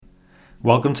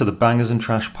Welcome to the Bangers and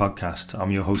Trash podcast. I'm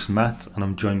your host Matt, and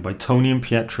I'm joined by Tony and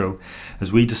Pietro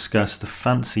as we discuss the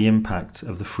fancy impact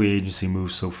of the free agency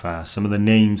moves so far. Some of the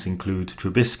names include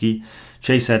Trubisky,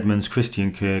 Chase Edmonds,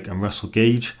 Christian Kirk, and Russell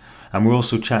Gage. And we're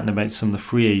also chatting about some of the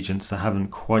free agents that haven't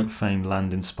quite found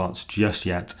landing spots just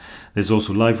yet. There's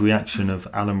also live reaction of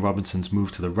Allen Robinson's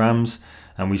move to the Rams,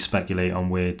 and we speculate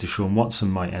on where Deshaun Watson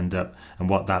might end up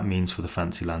and what that means for the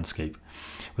fancy landscape.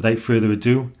 Without further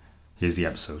ado, here's the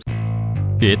episode.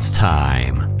 It's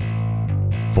time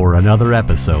for another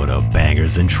episode of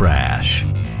Bangers and Trash,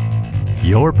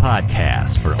 your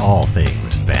podcast for all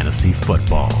things fantasy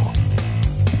football.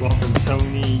 Welcome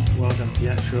Tony, welcome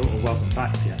Pietro, or welcome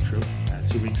back Pietro.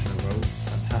 2 weeks in a row,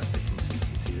 fantastic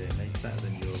consistency there, mate. Better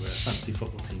than your fantasy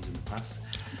football teams in the past.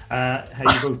 How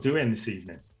are you both doing this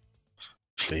evening?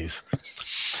 Please.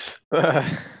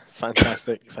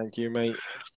 Fantastic, thank you, mate.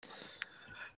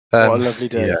 What a lovely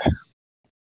day.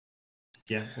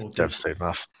 Yeah, all devastated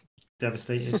enough.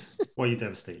 Devastated? Why are you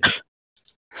devastated?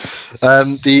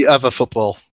 The other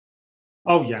football.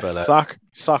 Oh, yes. But,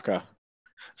 Soccer.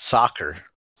 Soccer.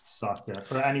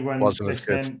 For anyone Wasn't as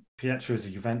good. listening, Pietro is a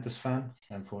Juventus fan.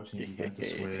 Unfortunately,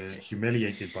 Juventus were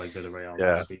humiliated by Villarreal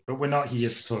Yeah. last week. But we're not here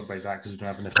to talk about that because we don't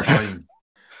have enough time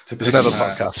to There's another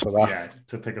podcast for that. Yeah,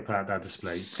 to pick apart that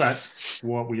display. But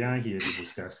what we are here to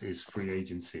discuss is free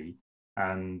agency.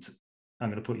 And I'm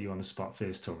going to put you on the spot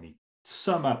first, Tony.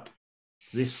 Sum up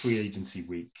this free agency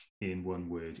week in one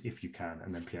word, if you can,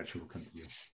 and then Pietro will come to you.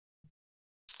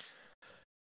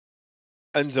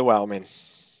 Underwhelming.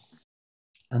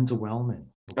 Underwhelming.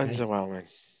 Okay. Underwhelming.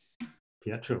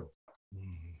 Pietro.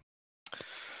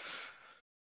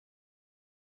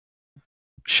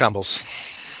 Shambles.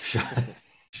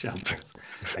 Shambles.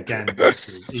 Again,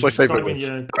 It's my favourite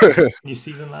in word. your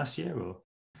season last year, or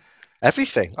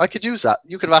Everything. I could use that.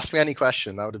 You could have asked me any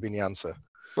question. That would have been the answer.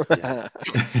 Yeah.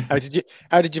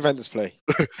 How did Juventus play?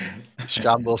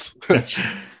 Shambles.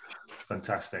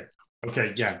 Fantastic.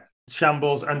 Okay, yeah.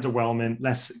 Shambles, underwhelming.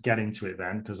 Let's get into it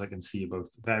then, because I can see you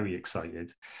both very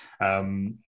excited.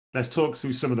 Let's talk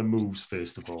through some of the moves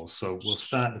first of all. So we'll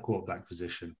start at the quarterback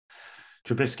position.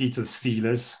 Trubisky to the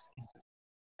Steelers.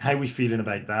 How are we feeling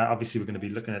about that? Obviously, we're going to be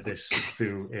looking at this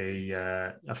through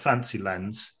a fancy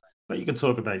lens, but you can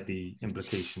talk about the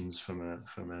implications from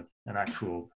an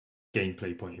actual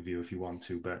gameplay point of view if you want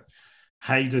to. But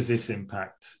how does this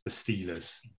impact the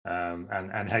Steelers,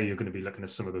 and how you're going to be looking at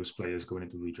some of those players going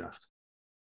into redraft?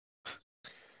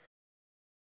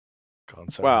 Go on,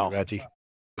 so Well, ready.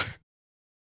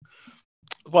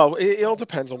 Well, it all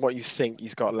depends on what you think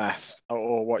he's got left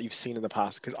or what you've seen in the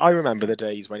past. Because I remember the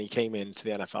days when he came into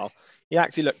the NFL. He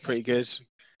actually looked pretty good.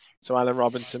 So Allen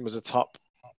Robinson was a top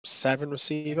 7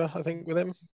 receiver, I think, with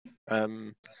him.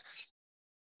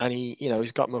 And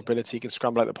he's got mobility, he can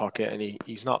scramble out the pocket, and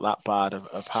he's not that bad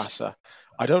a passer.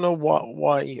 I don't know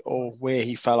why or where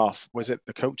he fell off. Was it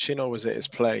the coaching or was it his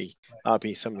play? That'd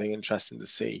be something interesting to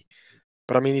see.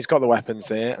 But I mean, he's got the weapons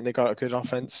there, and they got a good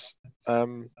offense.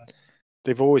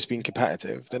 They've always been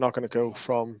competitive. They're not going to go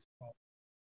from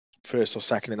first or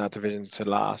second in that division to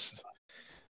last.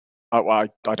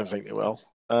 I don't think they will.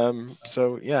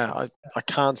 So yeah, I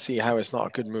can't see how it's not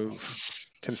a good move,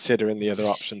 considering the other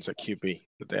options at QB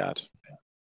that they had.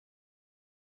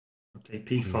 Okay,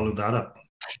 Pete, follow that up.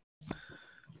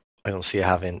 I don't see it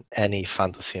having any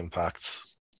fantasy impact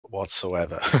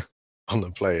whatsoever on the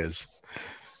players.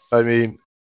 I mean,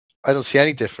 I don't see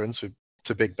any difference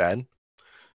to Big Ben.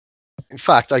 In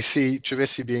fact, I see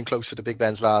Trubisky being closer to Big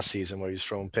Ben's last season where he's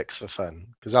throwing picks for fun,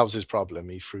 because that was his problem.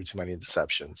 He threw too many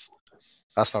interceptions.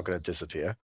 That's not going to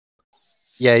disappear.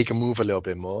 Yeah, he can move a little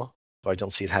bit more, but I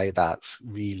don't see how that's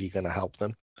really going to help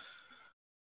them.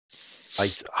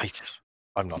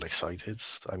 I'm not excited.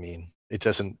 I mean, it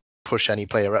doesn't push any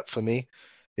player up for me.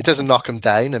 It doesn't knock him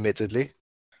down, admittedly,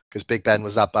 because Big Ben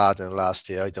was that bad in the last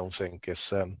year. I don't think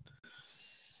it's a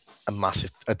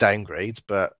downgrade,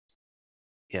 but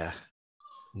yeah,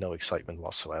 no excitement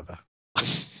whatsoever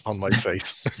on my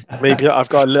face. Maybe I've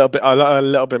got a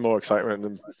little bit more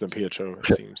excitement than Pietro, it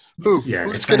seems.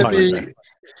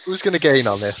 Who's going to gain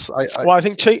on this? I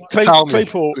think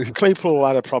Claypool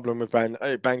had a problem with Ben.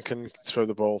 Ben can throw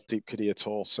the ball deep, could he at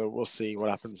all? So we'll see what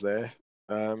happens there.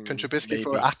 Can Trubisky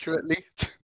throw it accurately?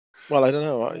 Well, I don't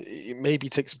know. It maybe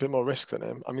takes a bit more risk than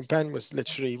him. I mean, Ben was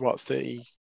literally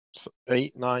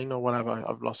 38, 9 or whatever.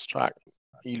 I've lost track.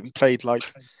 He played like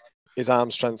his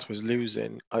arm strength was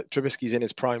losing. Trubisky's in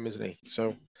his prime, isn't he?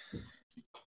 So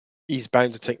he's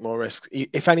bound to take more risks.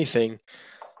 If anything,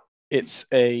 it's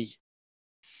it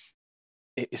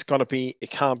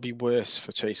can't be worse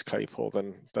for Chase Claypool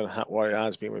than what it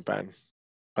has been with Ben.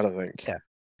 I don't think. Yeah.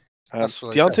 That's what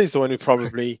I said. Deontay's the one who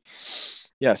probably,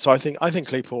 yeah. So I think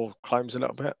Claypool climbs a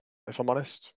little bit, if I'm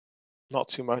honest, not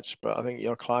too much, but I think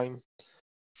he'll climb.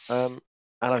 And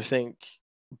I think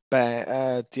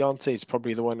Deontay's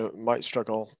probably the one that might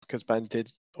struggle because Ben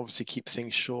did obviously keep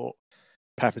things short,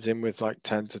 peppered in with like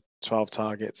 10 to 12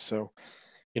 targets. So,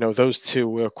 those two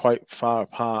were quite far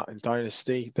apart in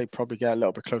Dynasty. They probably get a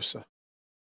little bit closer.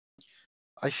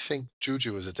 I think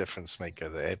Juju was a difference maker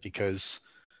there because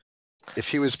if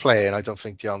he was playing, I don't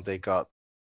think Deontay got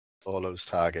all those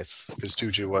targets because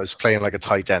Juju was playing like a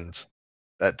tight end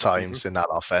at times in that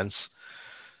offense.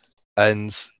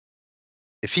 And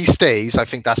if he stays, I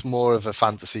think that's more of a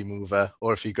fantasy mover,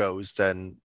 or if he goes,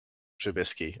 then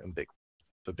Trubisky and Big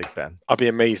Ben. I'd be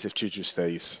amazed if Juju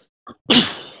stays.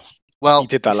 Well, he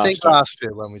did that last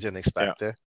year when we didn't expect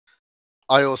it.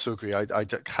 I also agree. I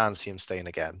can't see him staying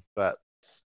again, but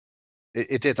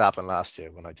it did happen last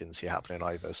year when I didn't see it happening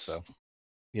either. So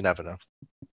you never know.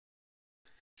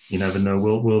 You never know.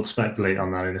 We'll speculate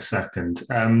on that in a second.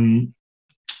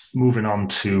 Moving on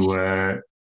to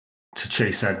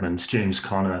Chase Edmonds. James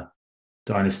Conner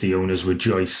dynasty owners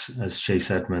rejoice as Chase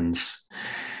Edmonds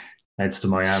heads to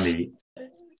Miami.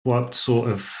 What sort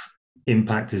of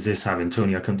impact is this having?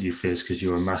 Tony, I'll come to you first because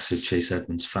you're a massive Chase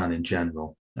Edmonds fan in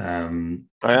general. I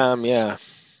am, yeah.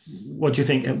 What do you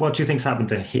think? What do you think's happened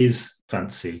to his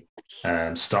fantasy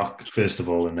stock, first of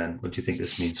all, and then what do you think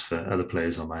this means for other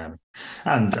players on Miami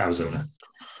and Arizona?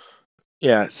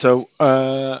 Yeah, so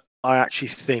I actually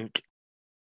think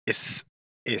it's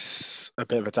a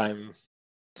bit of a down.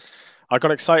 I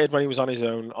got excited when he was on his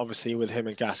own, obviously with him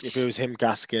and Gaskin. If it was him,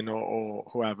 Gaskin, or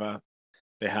whoever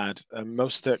they had,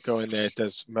 Mostert going there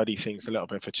does muddy things a little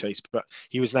bit for Chase, but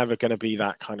he was never going to be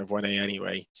that kind of 1A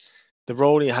anyway. The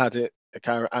role he had at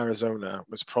Arizona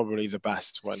was probably the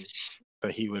best one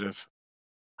that he would have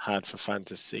had for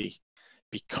fantasy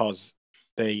because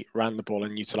they ran the ball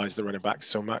and utilized the running back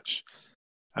so much.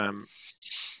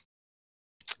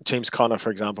 James Conner,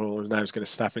 for example, now is going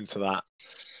to step into that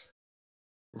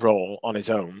role on his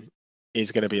own.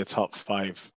 Is going to be a top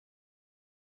 5.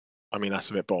 I mean, that's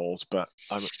a bit bold, but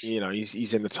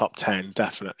he's in the top 10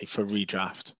 definitely for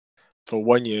redraft. For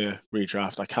 1 year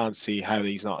redraft, I can't see how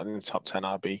he's not in the top 10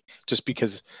 RB just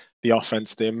because the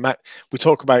offense. We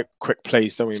talk about quick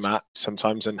plays, don't we, Matt?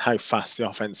 Sometimes and how fast the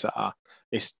offense are.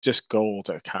 It's just gold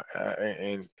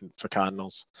for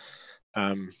Cardinals.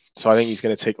 So I think he's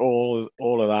going to take all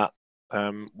of that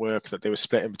work that they were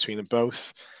splitting between them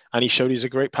both, and he showed he's a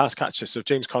great pass catcher. So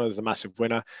James Conner is the massive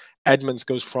winner. Edmonds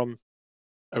goes from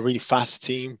a really fast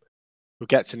team who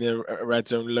gets in the red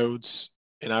zone loads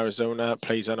in Arizona,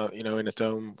 plays on in a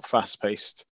dome,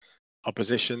 fast-paced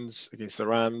oppositions against the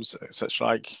Rams, such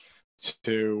like,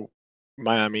 to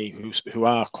Miami, who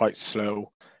are quite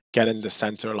slow, get in the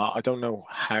center a lot. I don't know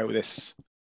how this.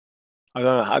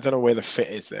 I don't know where the fit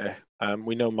is there.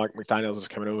 We know Mike McDaniels is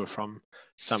coming over from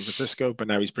San Francisco, but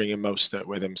now he's bringing Mostert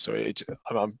with him. So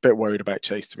I'm a bit worried about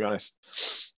Chase, to be honest.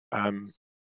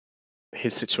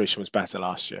 His situation was better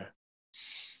last year.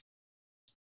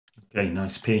 Okay,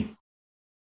 nice P.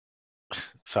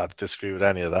 It's hard to disagree with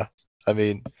any of that. I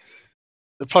mean,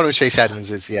 the problem with Chase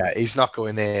Edmonds is, he's not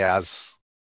going there as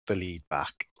the lead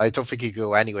back. I don't think he'd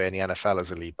go anywhere in the NFL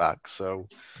as a lead back. So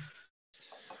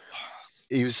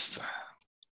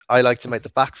I liked him at the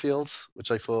backfield,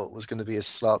 which I thought was going to be his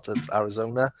slot at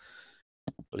Arizona,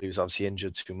 but he was obviously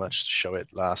injured too much to show it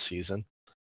last season.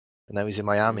 And now he's in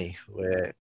Miami,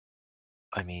 where,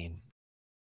 I mean,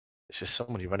 there's just so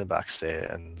many running backs there,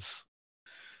 and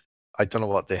I don't know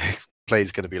what their play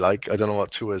is going to be like. I don't know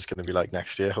what Tua is going to be like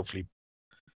next year. Hopefully,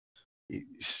 he's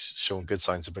showing good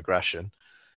signs of progression.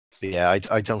 But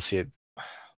I don't see it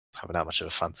having that much of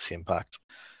a fantasy impact.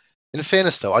 In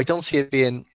fairness, though, I don't see it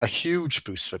being a huge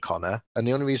boost for Conner. And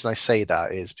the only reason I say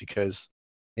that is because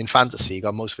in fantasy, he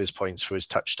got most of his points for his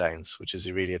touchdowns, which is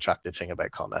a really attractive thing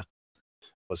about Conner,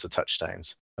 was the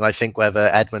touchdowns. And I think whether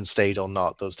Edmonds stayed or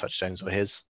not, those touchdowns were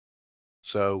his.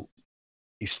 So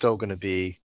he's still going to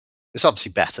be, it's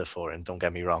obviously better for him, don't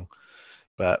get me wrong.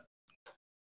 But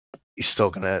he's still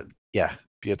going to,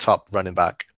 be a top running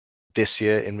back this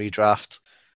year in redraft.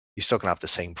 He's still going to have the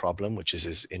same problem, which is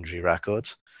his injury record.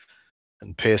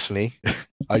 And personally,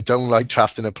 I don't like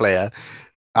drafting a player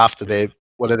after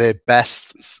one of their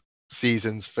best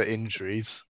seasons for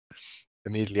injuries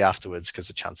immediately afterwards, because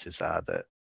the chances are that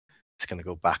it's going to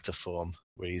go back to form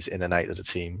where he's in and out of the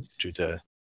team due to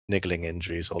niggling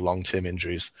injuries or long-term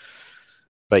injuries.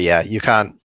 But you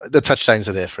can't. The touchdowns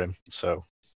are there for him, so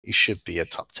he should be a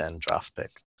top 10 draft pick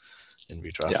in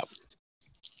redraft. Yeah.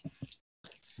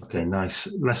 Okay,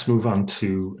 nice. Let's move on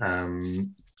to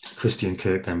Christian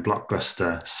Kirk, then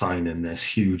blockbuster signing, this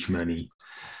huge money.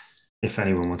 If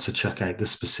anyone wants to check out the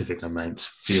specific amounts,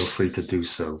 feel free to do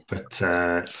so. But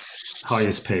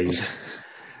highest paid.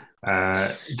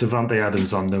 Devontae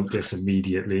Adams on notice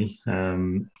immediately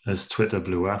as Twitter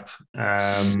blew up.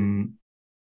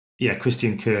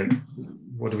 Christian Kirk,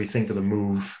 what do we think of the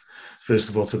move? First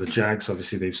of all, to the Jags,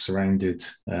 obviously they've surrounded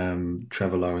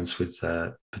Trevor Lawrence with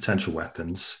potential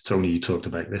weapons. Tony, you talked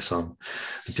about this on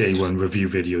the day one review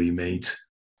video you made.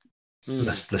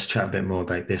 Let's chat a bit more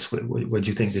about this. What do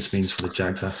you think this means for the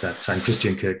Jags assets and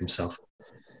Christian Kirk himself?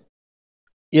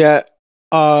 Yeah,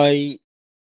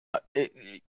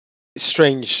 it's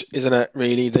strange, isn't it,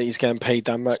 really, that he's getting paid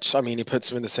that much? I mean, he puts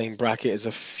him in the same bracket as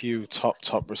a few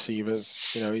top receivers.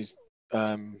 You know, he's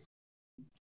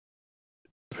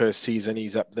per season,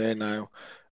 he's up there now.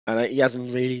 And he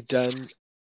hasn't really done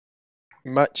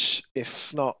much,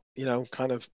 if not,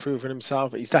 kind of proven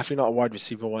himself. He's definitely not a wide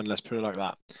receiver one, let's put it like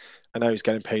that. And now he's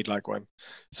getting paid like one.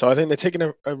 So I think they're taking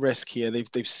a risk here.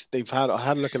 They've had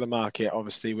a look at the market,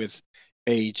 obviously, with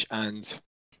age and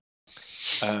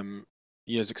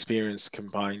years experience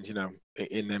combined,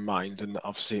 in their mind, and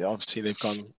obviously they've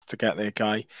gone to get their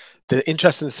guy. The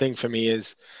interesting thing for me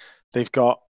is they've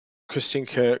got Christian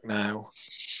Kirk now.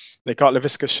 They got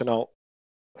Laviska Shenault,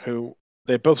 who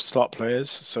they're both slot players.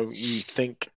 So you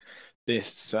think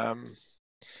this, the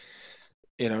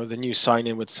new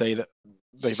signing would say that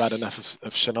they've had enough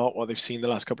of Shenault, what they've seen the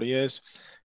last couple of years.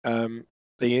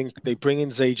 They bring in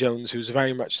Zay Jones, who's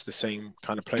very much the same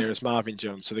kind of player as Marvin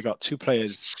Jones. So they got two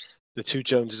players, the two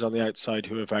Joneses on the outside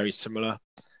who are very similar,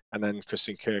 and then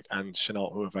Christian Kirk and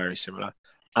Shenault who are very similar.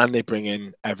 And they bring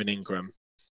in Evan Ingram.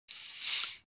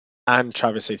 And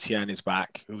Travis Etienne is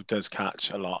back, who does catch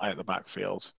a lot out of the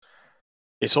backfield.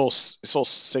 It's all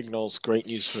signals great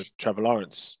news for Trevor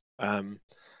Lawrence,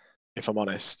 if I'm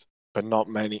honest, but not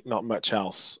much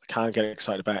else. I can't get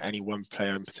excited about any one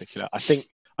player in particular. I think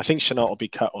Shenault will be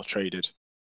cut or traded.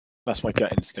 That's my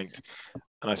gut instinct.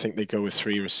 And I think they go with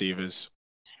three receivers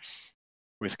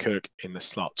with Kirk in the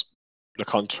slot.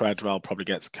 Laquan Treadwell probably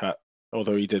gets cut,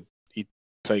 although he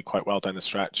played quite well down the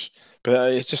stretch.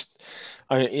 But it's just,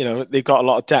 they've got a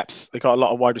lot of depth. They've got a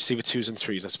lot of wide receiver 2s and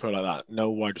 3s, let's put it like that. No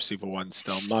wide receiver 1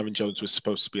 still. Marvin Jones was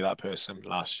supposed to be that person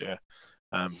last year,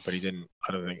 but he didn't.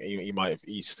 I don't think he might have.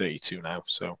 He's 32 now,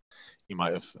 so he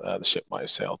might have. The ship might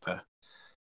have sailed there.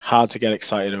 Hard to get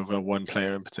excited over one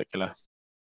player in particular,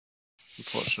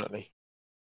 unfortunately.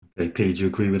 Okay, Pete, do you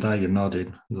agree with that? You're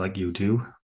nodding like you do.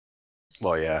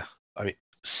 Well, yeah. I mean,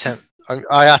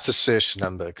 I had to search the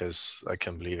number because I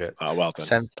can't believe it. Oh, well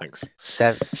done. Thanks.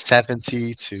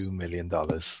 $72 million,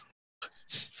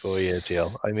 4-year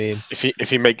deal. I mean, if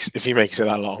he makes it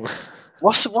that long,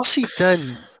 what's he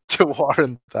done to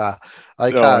warrant that?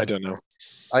 I don't know.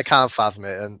 I can't fathom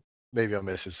it, and maybe I'm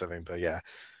missing something, but yeah,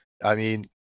 I mean,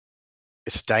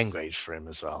 it's a downgrade for him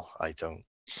as well. I don't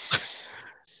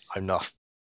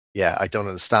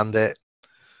understand it.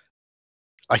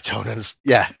 I don't understand.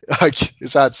 Yeah,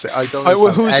 it's hard to say. I don't.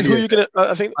 Who are you gonna?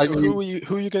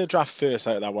 Who are you gonna draft first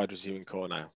out of that wide receiving core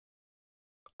now?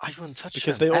 I wouldn't touch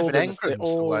because him. they're all Ingram's the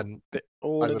one I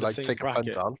would like to take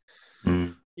bracket. a punt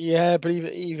on. Yeah, but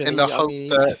even in the hope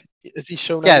that has he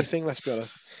shown anything? Let's be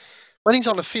honest. When he's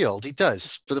on the field, he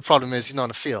does. But the problem is he's not on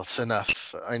the field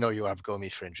enough. I know you have me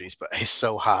for injuries, but it's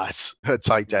so hard at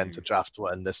tight end to draft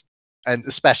one. And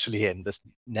especially him, that's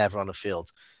never on the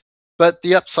field. But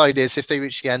the upside is if they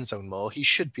reach the end zone more, he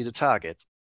should be the target.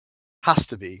 Has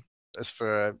to be. As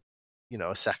for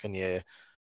a second-year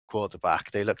quarterback,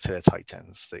 they look to their tight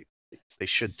ends. They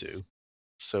should do.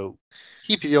 So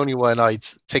he'd be the only one I'd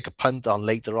take a punt on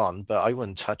later on, but I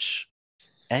wouldn't touch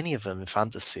any of them in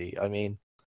fantasy. I mean,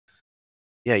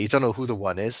 yeah, you don't know who the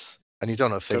one is, and you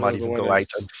don't know if they might even go out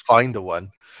and find the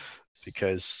one,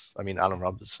 because I mean, Allen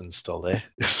Robinson's still there,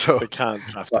 so they can't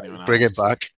draft anyone bring else. It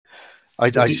back.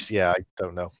 I don't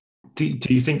know. Do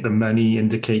you think the money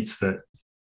indicates that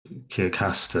Kirk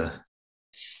has to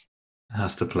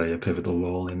play a pivotal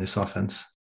role in this offense?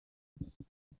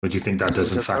 Or do you think that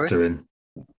doesn't factor in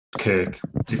Kirk?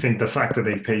 Do you think the fact that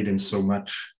they've paid him so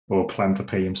much or plan to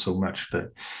pay him so much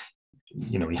that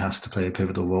he has to play a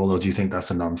pivotal role, or do you think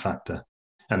that's a non-factor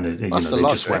and they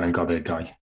just went and got their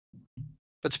guy?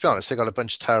 But to be honest, they got a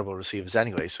bunch of terrible receivers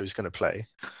anyway, so he's going to play.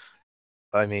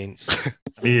 I mean,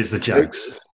 it is the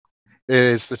Jags. It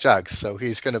is the Jags, so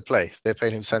he's going to play. They're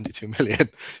paying him $72 million.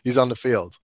 He's on the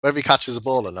field. Whether he catches a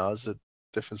ball or not is a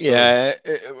different story. Yeah,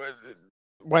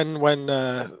 when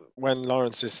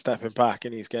Lawrence is stepping back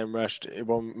and he's getting rushed,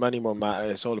 money won't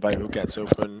matter. It's all about who gets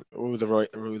open, who the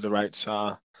routes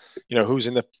are. Who's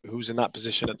in that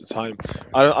position at the time.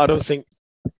 I don't think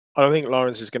I don't think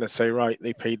Lawrence is going to say, right,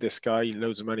 they paid this guy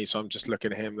loads of money, so I'm just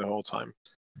looking at him the whole time.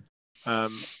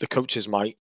 The coaches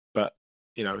might, but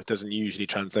it doesn't usually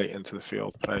translate into the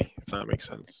field play, if that makes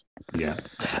sense. Yeah.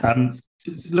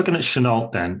 Looking at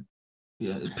Chenault then,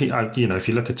 if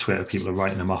you look at Twitter, people are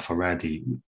writing him off already.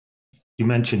 You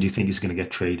mentioned you think he's going to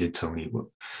get traded, Tony,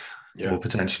 or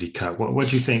potentially cut. What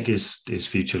do you think his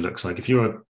future looks like? If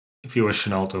you're a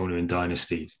Chenault owner in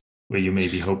Dynasty, where you may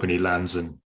be hoping he lands,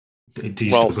 and do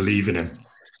you still believe in him?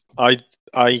 I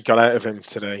got out of him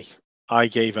today. I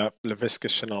gave up Laviska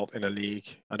Chenault in a league.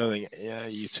 I don't think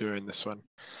you two are in this one.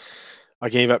 I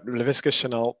gave up Laviska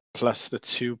Chenault plus the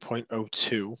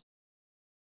 2.02.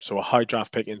 So a high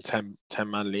draft pick in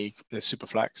 10-man league, the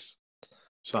Superflex.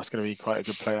 So that's going to be quite a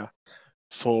good player.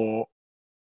 For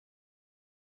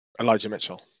Elijah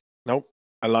Mitchell. Nope.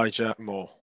 Elijah Moore.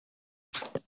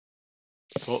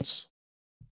 Thoughts?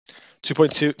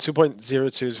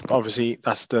 2.02 is obviously,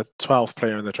 that's the 12th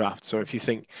player in the draft. So if you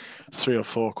think 3 or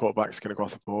 4 quarterbacks going to go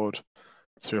off the board,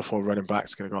 3 or 4 running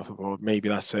backs going to go off the board, maybe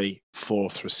that's a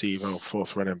 4th receiver or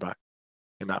 4th running back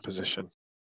in that position.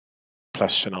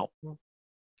 Plus Chenault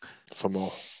for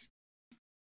Moore.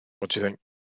 What do you think?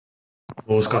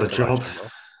 Moore's got a job.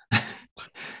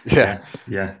 Yeah.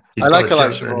 He's I like got a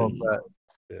Elijah Moore, but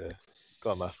go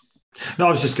on, Matt. No,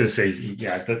 I was just going to say,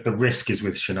 the risk is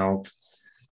with Chenault.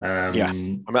 I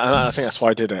think that's why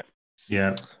I did it.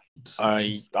 Yeah.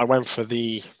 I went for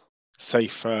the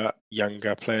safer,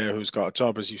 younger player who's got a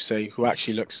job, as you say, who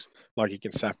actually looks like he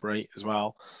can separate as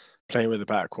well. Playing with a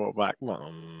better quarterback,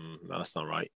 well, no, that's not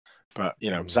right. But,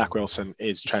 Zach Wilson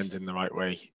is trending the right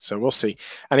way. So we'll see.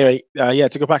 Anyway,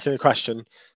 to go back to the question,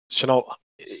 Chenault,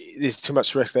 there's too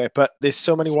much risk there. But there's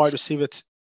so many wide receiver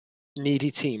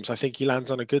needy teams. I think he lands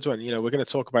on a good one. We're going to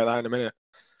talk about that in a minute.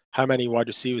 How many wide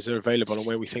receivers are available and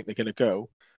where we think they're going to go.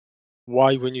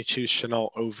 Why wouldn't you choose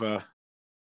Chenault over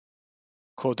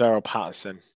Cordero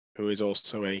Patterson, who is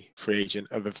also a free agent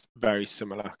of a very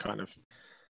similar kind of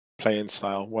playing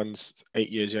style? One's 8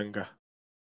 years younger.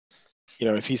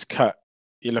 If he's cut,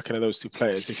 you're looking at those two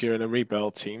players. If you're in a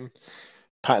rebuild team,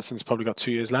 Patterson's probably got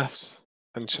 2 years left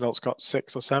and Chenault's got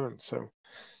 6 or 7. So,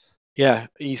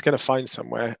 he's going to find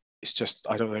somewhere. It's just,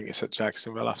 I don't think it's at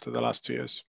Jacksonville after the last 2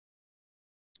 years.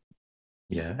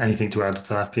 Yeah. Anything to add to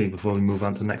that, Pete, before we move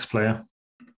on to the next player?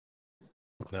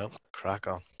 No, crack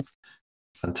on.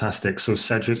 Fantastic. So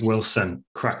Cedric Wilson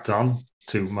cracked on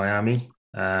to Miami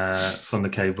from the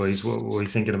Cowboys. What were you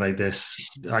thinking about this?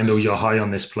 I know you're high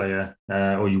on this player,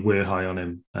 or you were high on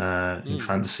him in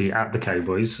fantasy at the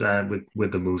Cowboys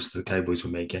with the moves the Cowboys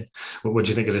were making. What do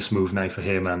you think of this move now for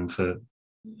him and for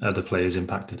other players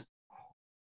impacted?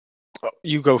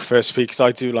 You go first, Pete, because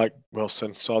I do like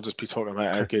Wilson, so I'll just be talking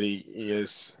about how good he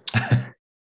is.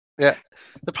 Yeah,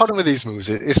 the problem with these moves,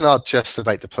 it's not just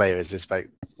about the players, it's about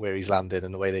where he's landed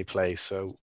and the way they play.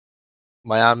 So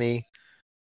Miami,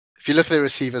 if you look at the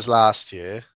receivers last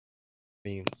year, I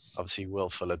mean, obviously Will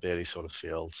Fuller barely sort of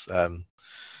fields.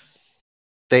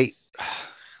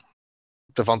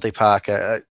 Devontae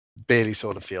Parker barely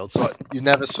sort of fields. So you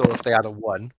never saw if they had a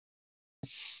 1.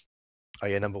 Are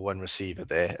your number 1 receiver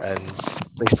there, and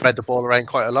they spread the ball around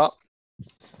quite a lot.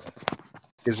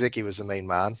 Gesicki was the main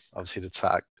man, obviously the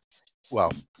tag.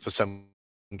 Well, for some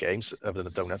games, other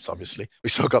than the donuts, obviously,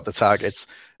 we still got the targets,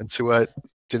 and Tua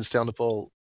didn't stay on the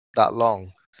ball that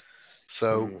long.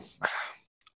 So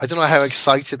I don't know how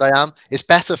excited I am. It's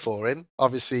better for him.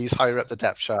 Obviously, he's higher up the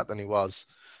depth chart than he was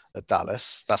at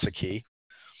Dallas. That's a key,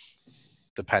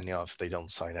 depending on if they don't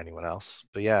sign anyone else.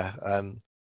 But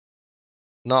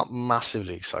not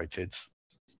massively excited.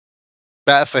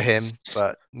 Better for him,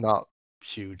 but not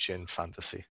huge in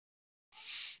fantasy.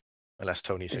 Unless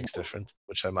Tony thinks different,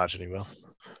 which I imagine he will.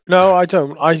 No, I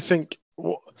don't. I think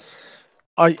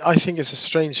I think it's a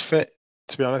strange fit,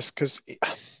 to be honest, because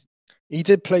he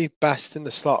did play best in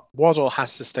the slot. Waddle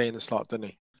has to stay in the slot, doesn't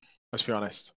he? Let's be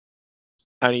honest.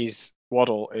 And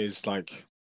Waddle is like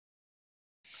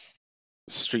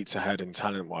streets ahead in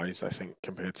talent wise, I think,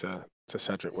 compared to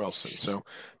Cedric Wilson. So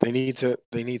they need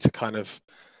to kind of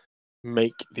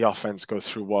make the offense go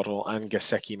through Waddle and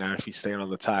Gesicki now if he's staying on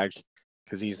the tag,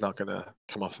 because he's not going to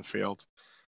come off the field.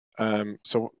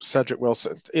 So Cedric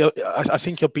Wilson, I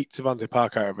think he'll beat Devontae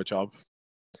Parker out of a job.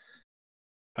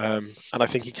 And I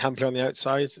think he can play on the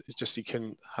outside. It's just he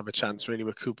can have a chance really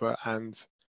with Cooper and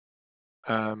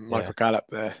Michael Gallup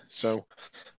there. So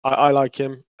I like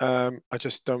him. I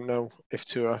just don't know if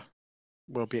Tua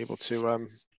will be able to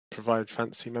provide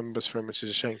fantasy numbers for him, which is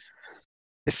a shame.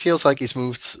 It feels like he's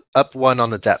moved up 1 on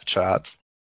the depth chart,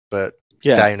 but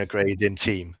down a grade in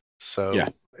team. So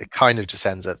it kind of just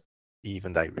ends up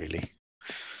evened out, really.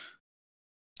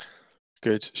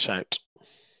 Good shout.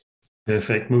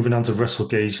 Perfect. Moving on to Russell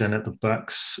Gage then at the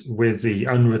Bucks with the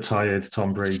unretired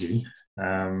Tom Brady.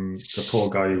 The poor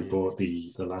guy who bought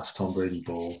the last Tom Brady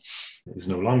ball is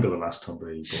no longer the last Tom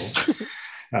Brady ball.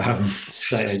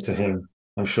 Shout out to him.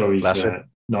 I'm sure he's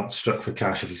not struck for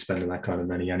cash if he's spending that kind of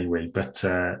money anyway. But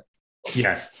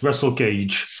Russell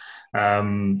Gage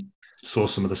saw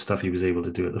some of the stuff he was able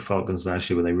to do at the Falcons last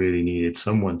year where they really needed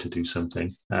someone to do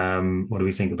something. What do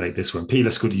we think about this one? P,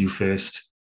 let's go to you first.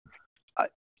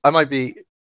 I might be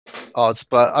odd,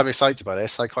 but I'm excited about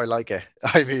this. I quite like it.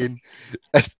 I mean,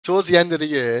 towards the end of the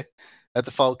year at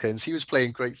the Falcons, he was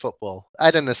playing great football.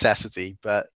 Out of necessity,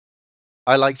 but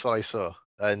I liked what I saw,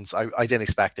 and I didn't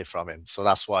expect it from him. So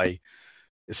that's why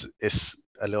it's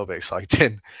a little bit exciting.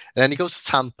 And then he goes to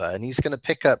Tampa, and he's going to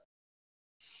pick up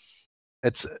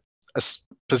a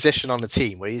position on the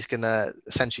team where he's going to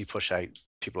essentially push out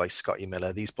people like Scotty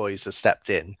Miller, these boys that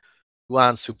stepped in who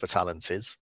aren't super talented,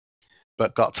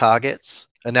 but got targets,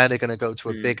 and then they're going to go to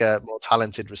a bigger, more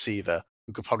talented receiver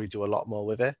who could probably do a lot more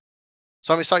with it.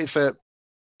 So I'm excited for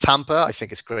Tampa. I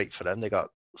think it's great for them. They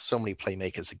got so many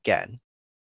playmakers again.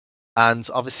 And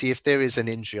obviously, if there is an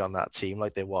injury on that team,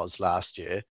 like there was last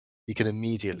year, he can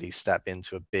immediately step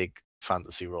into a big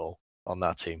fantasy role on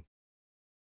that team.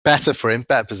 Better for him,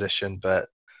 better position, but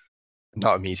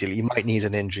not immediately. He might need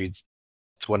an injury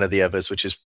to one of the others, which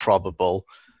is probable,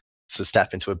 to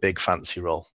step into a big fantasy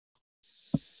role.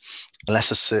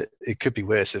 Unless it could be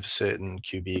worse if a certain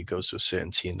QB goes to a certain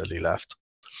team that he left.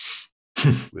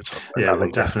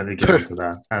 We'll definitely get into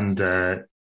that. And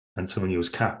Antonio's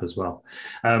cap as well.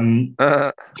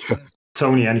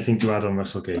 Tony, anything to add on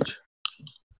Russell Gage?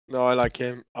 No, I like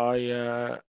him.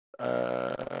 Antonio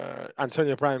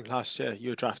Brown last year, you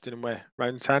were drafted him where?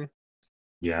 Round 10?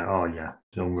 Yeah,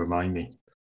 don't remind me.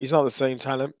 He's not the same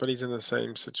talent, but he's in the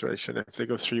same situation. If they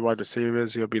go 3 wide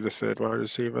receivers, he'll be the 3rd wide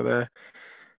receiver there.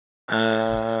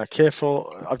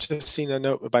 Careful. I've just seen a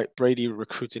note about Brady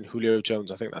recruiting Julio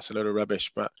Jones. I think that's a load of rubbish,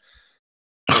 but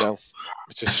it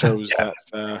just shows that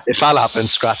if that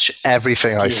happens, scratch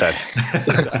everything I said.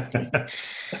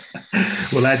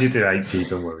 We'll edit it out, Pete,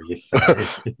 don't worry.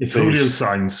 If Julio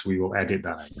signs, we will edit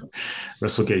that out.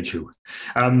 Russell Gage.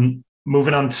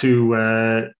 Moving on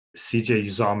to CJ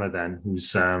Uzomah then,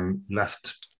 who's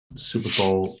left Super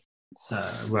Bowl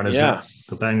runners-up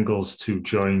the Bengals to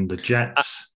join the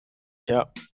Jets. Yeah.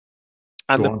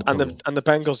 And the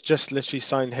Bengals just literally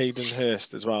signed Hayden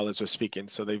Hurst as well as we're speaking.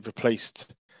 So they've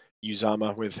replaced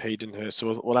Uzomah with Hayden Hurst.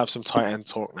 So we'll have some tight end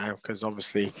talk now because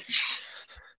obviously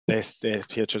they're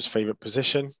Pietro's favorite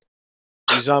position.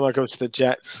 Uzomah goes to the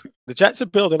Jets. The Jets are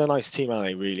building a nice team, aren't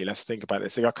they, really? Let's think about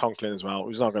this. They got Conklin as well,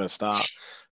 who's not going to start.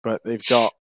 But they've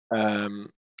got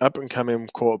up-and-coming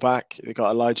quarterback. They've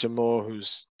got Elijah Moore,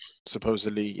 who's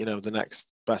supposedly, the next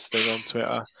best thing on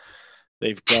Twitter.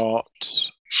 They've got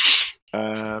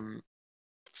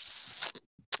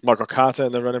Michael Carter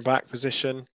in the running back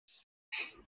position.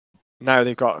 Now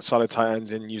they've got solid tight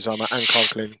ends in Uzomah and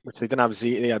Conklin, which they didn't have.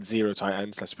 They had 0 tight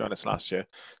ends, let's be honest, last year.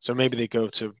 So maybe they go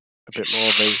to a bit more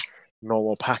of a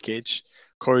normal package.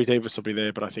 Corey Davis will be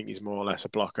there, but I think he's more or less a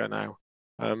blocker now.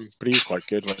 But he was quite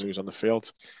good when he was on the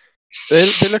field.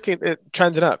 They're looking at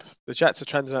trending up. The Jets are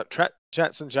trending up.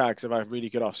 Jets and Jags have had a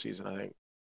really good offseason, I think.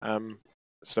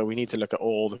 So we need to look at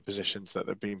all the positions that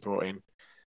have been brought in.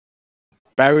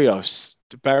 Berrios.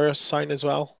 Did Berrios sign as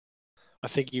well? I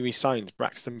think he re-signed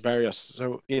Braxton Berrios.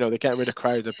 So, they're getting rid of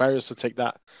Crowder. Berrios will take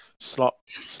that slot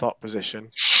position.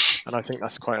 And I think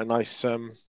that's quite a nice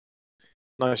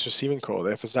receiving core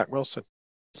there for Zach Wilson.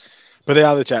 But they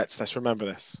are the Jets. Let's remember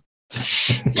this.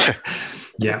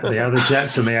 Yeah, they are the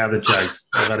Jets and they are the Jags.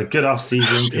 They've had a good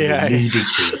off-season because they needed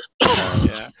to.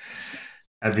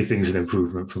 Everything's an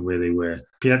improvement from where they were.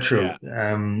 Pietro,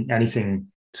 anything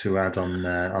to add on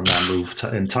that move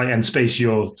in tight end space?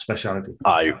 Your speciality.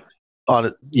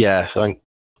 I'm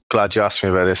glad you asked me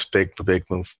about this big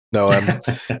move. No,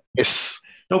 it's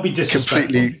don't be disrespectful.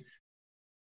 Completely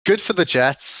good for the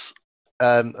Jets.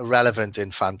 Irrelevant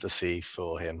in fantasy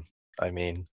for him. I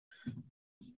mean,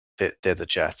 they're the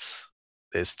Jets.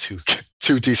 There's two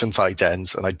decent tight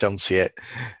ends, and I don't see it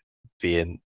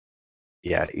being.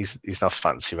 Yeah, he's not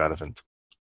fantasy relevant,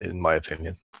 in my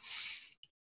opinion.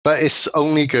 But it's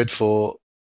only good for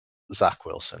Zach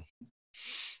Wilson.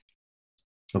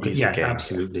 Okay,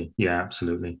 absolutely. Yeah,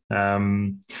 absolutely.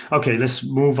 Okay, let's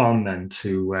move on then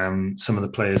to some of the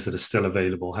players that are still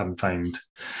available, haven't found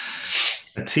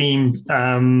a team.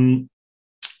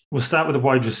 We'll start with the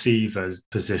wide receivers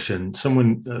position.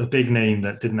 A big name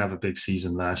that didn't have a big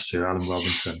season last year, Allen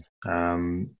Robinson.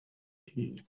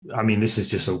 This is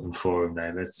just open forum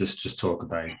there. Let's just talk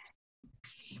about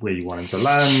where you want him to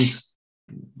land,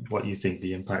 what you think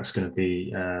the impact's going to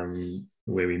be,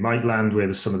 where he might land,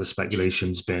 where some of the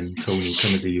speculation's been. Tony,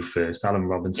 coming to you first. Alan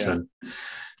Robinson,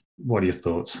 what are your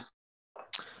thoughts?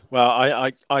 Well,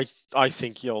 I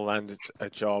think he'll land a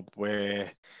job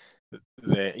where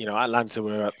Atlanta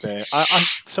were up there. I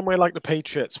somewhere like the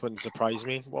Patriots wouldn't surprise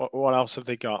me. What else have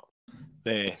they got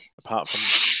there apart from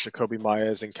Jacoby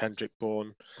Myers and Kendrick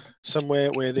Bourne?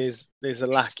 Somewhere where there's a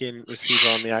lacking receiver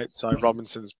on the outside.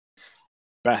 Robinson's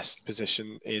best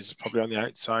position is probably on the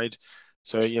outside.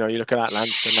 So you look at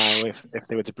Atlanta now. If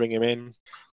they were to bring him in,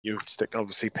 you stick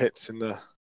obviously Pitts in the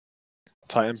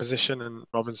tight end position and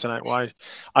Robinson out wide.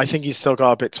 I think he's still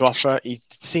got a bit to offer. He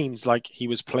seems like he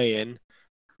was playing,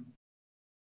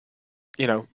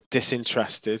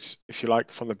 disinterested, if you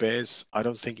like, from the Bears. I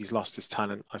don't think he's lost his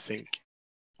talent. I think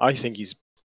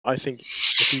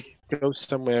if he goes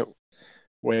somewhere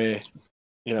where,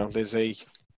 there's a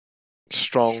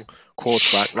strong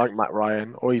quarterback like Matt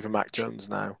Ryan or even Mac Jones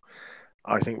now,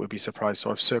 I think we'd be surprised.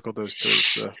 So I've circled those two as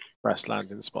the best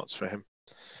landing spots for him.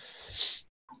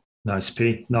 Nice,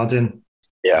 P. Nodding.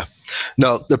 Yeah.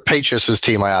 No, the Patriots was the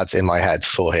team I had in my head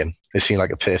for him. They seem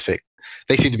like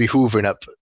they seem to be hoovering up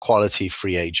quality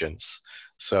free agents.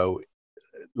 So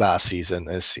last season,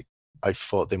 I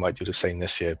thought they might do the same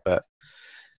this year, but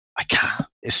I can't.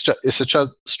 It's a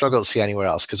struggle to see anywhere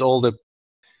else because all the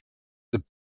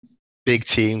big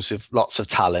teams with lots of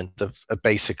talent are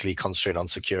basically concentrating on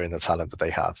securing the talent that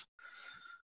they have.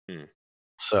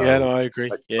 So yeah, no, I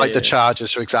agree. The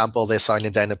Chargers, for example, they're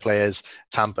signing down the players.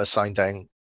 Tampa signed down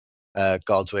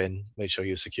Godwin, made sure he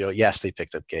was secure. Yes, they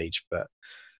picked up Gage, but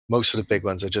most of the big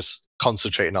ones are just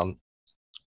concentrating on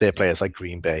their players like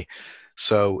Green Bay.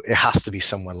 So it has to be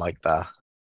someone like that.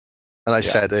 And I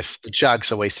said, if the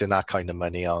Jags are wasting that kind of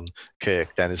money on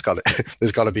Kirk, then there's got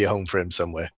to be a home for him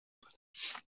somewhere.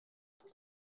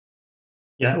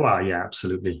 Yeah, well, yeah,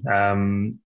 absolutely.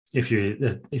 If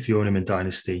you own him in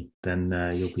Dynasty, then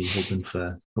you'll be hoping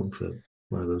for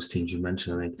one of those teams you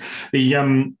mentioned. I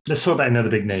think let's talk about another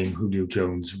big name, Julio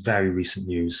Jones. Very recent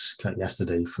news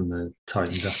yesterday from the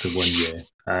Titans after 1 year.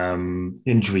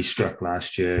 Injury struck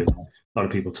last year. A lot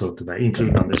of people talked about,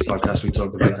 including on this podcast, we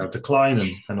talked about that decline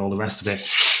and all the rest of it.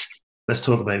 Let's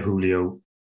talk about Julio,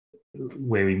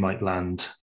 where he might land.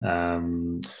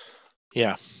 Go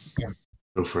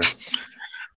for it.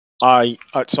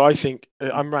 So I think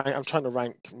I'm trying to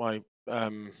rank my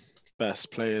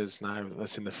best players now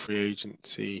that's in the free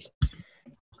agency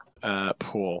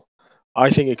pool.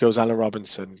 I think it goes Allen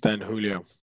Robinson, then Julio,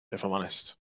 if I'm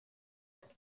honest.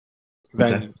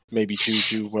 Then maybe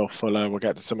Juju, Will Fuller. We'll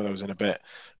get to some of those in a bit.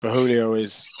 But Julio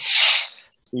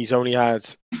he's only had,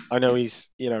 I know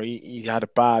he had a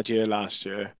bad year last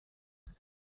year.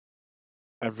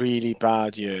 A really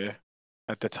bad year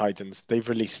at the Titans. They've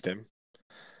released him.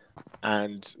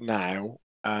 And now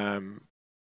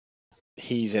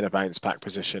he's in a bounce back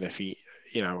position. If he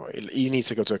needs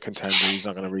to go to a contender, he's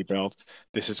not going to rebuild.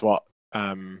 This is what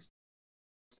Tom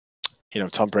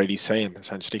Brady's saying,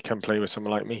 essentially, come play with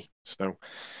someone like me. So,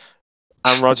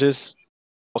 Aaron Rodgers,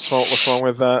 what's wrong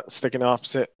with sticking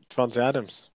opposite Devontae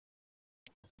Adams?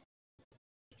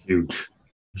 Huge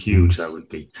that would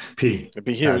be. It'd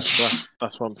be huge.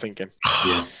 That's what I'm thinking.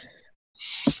 Yeah.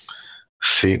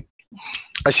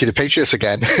 I see the Patriots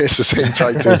again. It's the same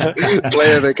type of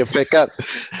player they can pick up.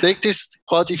 They just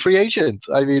quality free agent.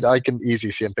 I mean, I can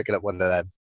easily see him picking up one of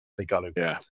them. They got him.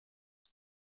 Yeah.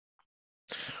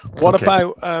 What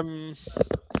about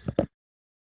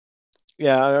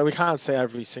we can't say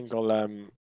every single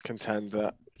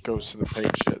contender goes to the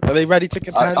Patriots. Are they ready to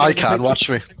contend? I can, watch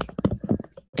me.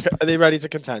 Are they ready to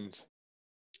contend?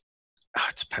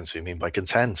 It depends what you mean by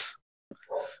contend.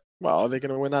 Well, are they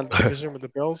going to win that division with the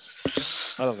Bills?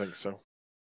 I don't think so.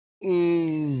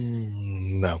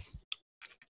 No.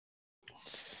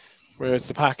 Whereas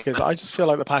the Packers, I just feel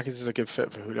like the Packers is a good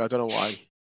fit for Julio. I don't know why.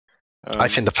 I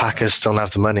think the Packers don't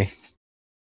have the money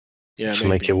to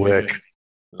make it work. Maybe.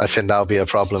 I think that'll be a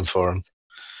problem for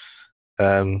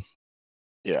them.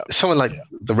 Someone like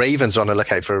the Ravens are on the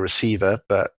lookout for a receiver,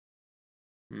 but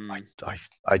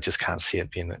I just can't see it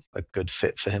being a good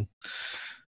fit for him.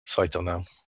 So I don't know.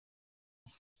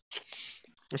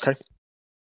 Okay,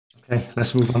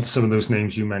 let's move on to some of those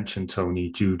names you mentioned, Tony,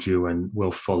 Juju and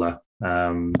Will Fuller.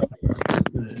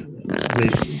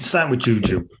 Starting with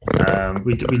Juju,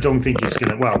 we don't think he's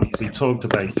going to. We talked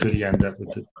about could he end up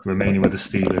remaining with the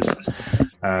Steelers.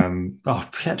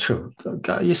 Pietro,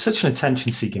 God, you're such an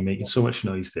attention seeker, making so much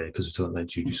noise there because we're talking about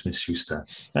Juju Smith-Schuster.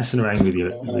 Messing around with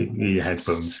your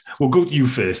headphones. We'll go to you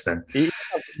first then. He's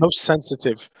most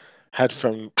sensitive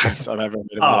headphone piece I've ever made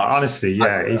in Oh, my life. honestly,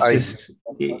 yeah,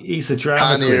 he's a drama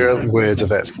Can't hear queen. a word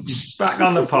of it. He's back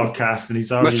on the podcast and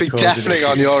he's Must already be causing deafening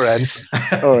on issues. your end.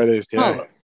 Oh, it is. Yeah. Well,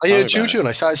 I heard Tell me about Juju and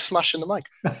I started smashing the mic.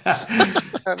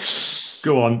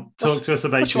 Go on, talk to us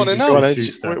about What you wanna Juju know? Go on,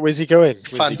 Smith-Schuster. where's he going?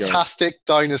 Where's he going? Fantastic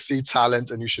dynasty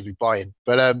talent, and you should be buying.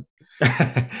 But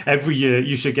Every year,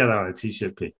 you should get that on a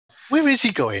t-shirt, Pete. where is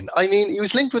he going? I mean, he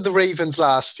was linked with the Ravens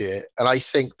last year, and I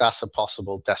think that's a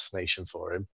possible destination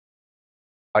for him.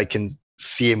 I can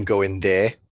see him going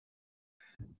there.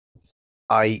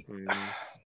 The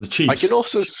Chiefs. I can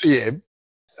also see him,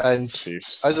 and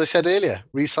Chiefs. as I said earlier,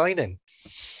 re-signing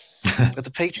at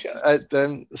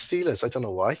the Steelers. I don't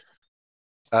know why.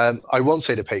 I won't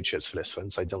say the Patriots for this one,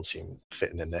 so I don't see him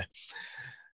fitting in there.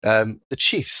 The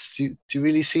Chiefs. Do you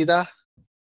really see that?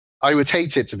 I would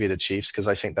hate it to be the Chiefs because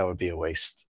I think that would be a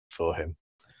waste for him.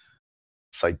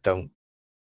 So I don't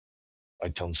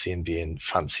see him being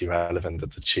fancy relevant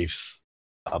at the Chiefs.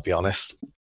 I'll be honest.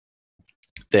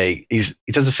 He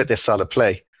doesn't fit their style of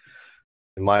play.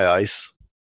 In my eyes,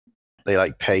 they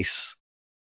like pace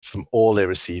from all their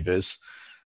receivers.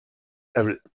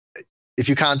 If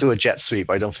you can't do a jet sweep,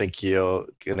 I don't think you're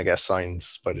gonna get signed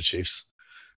by the Chiefs,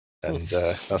 and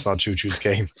that's not Juju's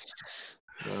game.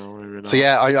 No, maybe not. So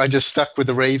yeah, I just stuck with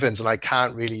the Ravens, and I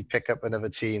can't really pick up another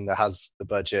team that has the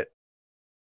budget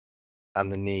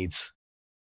and the needs.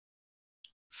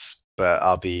 But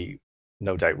I'll be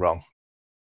no doubt wrong.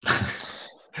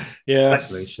 Yeah.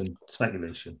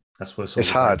 Speculation. That's what It's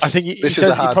hard. I think This is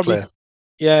a hard player.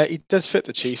 Yeah, he does fit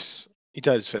the Chiefs.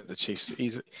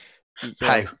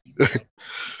 How?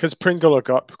 Because Pringle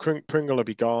will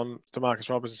be gone. Demarcus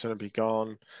Robinson will be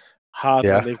gone.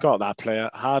 Hardman, they've got that player.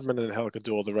 Hardman and Hill could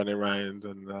do all the running around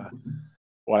and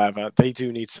whatever. They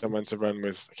do need someone to run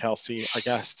with Kelsey, I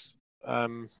guess.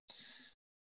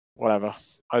 Whatever.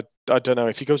 I don't know.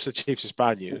 If he goes to the Chiefs, it's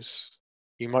bad news.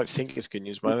 You might think it's good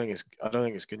news, but I don't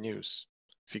think it's good news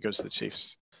if he goes to the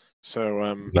Chiefs.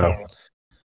 So No.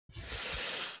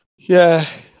 Yeah,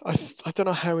 I don't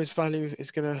know how his value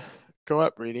is gonna go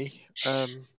up really.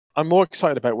 I'm more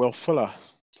excited about Will Fuller.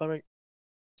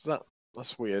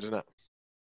 That's weird, isn't it?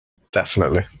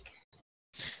 Definitely.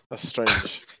 That's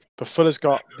strange. But Fuller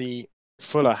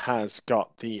has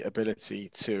got the ability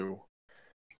to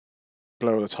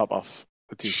blow the top off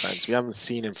the defense. We haven't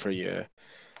seen him for a year.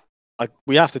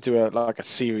 We have to do a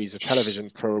television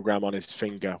program on his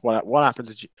finger. What happened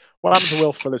to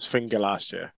Will Fuller's finger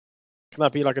last year? Can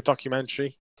that be like a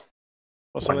documentary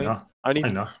or something? I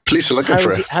know. Police are looking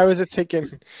for it. How is it taking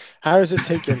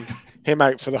him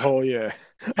out for the whole year?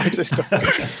 I just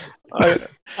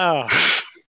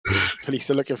police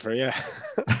are looking for it, yeah.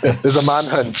 There's a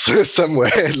manhunt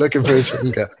somewhere looking for his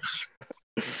finger.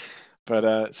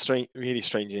 But really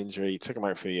strange injury. Took him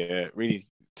out for a year. Really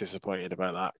disappointed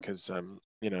about that because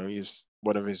he's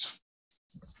one of his.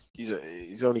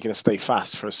 He's only going to stay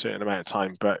fast for a certain amount of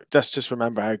time, but let's just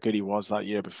remember how good he was that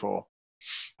year before.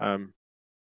 And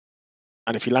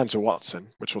if he lands with Watson,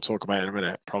 which we'll talk about in a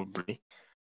minute, probably.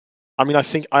 I mean,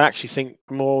 I actually think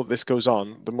the more this goes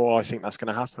on, the more I think that's going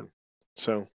to happen.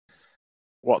 So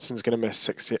Watson's going to miss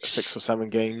six or 7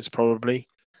 games probably,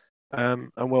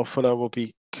 and Will Fuller will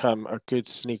become a good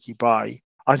sneaky buy.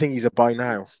 I think he's a buy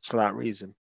now for that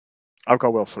reason. I've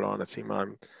got Will Fuller on the team.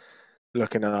 I'm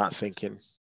looking at that thinking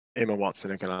him and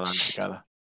Watson are going to land together.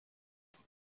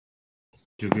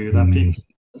 Do you agree with that, Pete?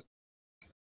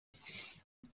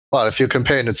 Well, if you're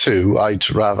comparing the two, I'd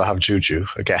rather have Juju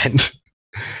again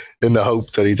in the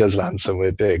hope that he does land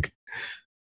somewhere big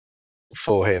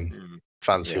for him,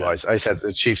 fancy-wise. I said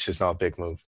the Chiefs is not a big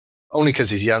move, only because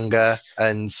he's younger,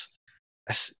 and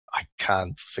I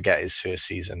can't forget his first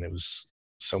season. It was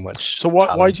so much. So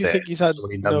why do you think he's had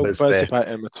no buzz about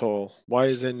him at all? Why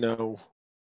is there no...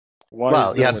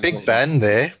 Well, he had Big Ben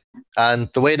there, and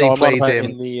the way they played him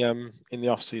in the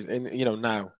off season,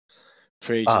 now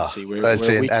for agency, we're in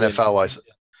NFL wise.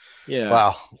 Yeah.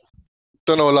 Wow,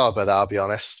 don't know a lot about that, I'll be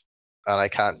honest, and I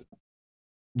can't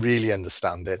really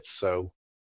understand it. So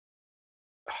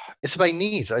it's about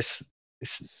needs. It's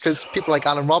because people like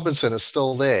Allen Robinson are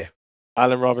still there.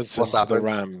 Allen Robinson to the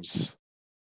Rams.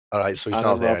 All right, so he's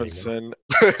Allen not there Robinson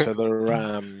to the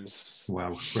Rams.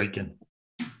 Wow,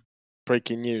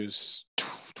 Breaking news.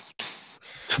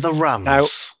 To the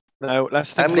Rams. Now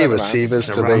let's think. How many receivers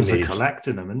do they need? Are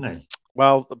collecting them, isn't they?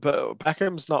 Well, but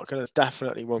Beckham's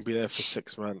definitely won't be there for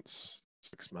 6 months.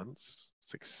 6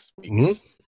 weeks. Mm-hmm.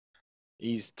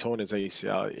 He's torn his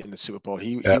ACL in the Super Bowl.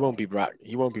 He won't be back.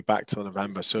 He won't be back till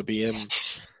November. So it'll be him.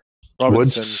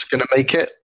 Woods gonna make it.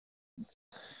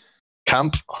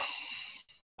 Camp.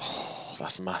 Oh,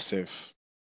 that's massive.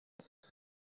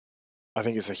 I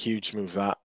think it's a huge move.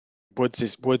 That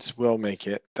Woods will make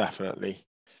it definitely.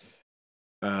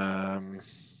 I'm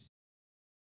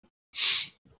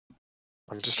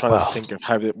just trying to think of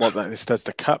what this does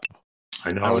to Cup.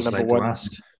 I know. I was about to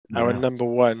ask. Our number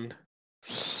one.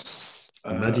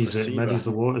 Muddies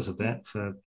the waters a bit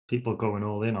for people going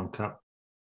all in on Cup.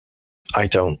 I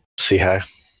don't see how.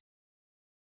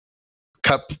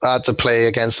 Cup had to play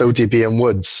against ODB and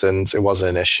Woods, and it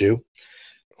wasn't an issue.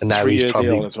 And now he's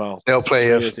probably deal as well. They'll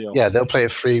play a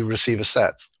free receiver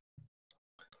set.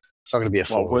 It's not going to be a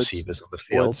full receivers on the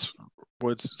field.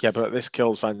 Woods, yeah, but this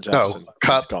kills Van Jefferson.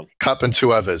 No, Cup and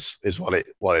 2 others is what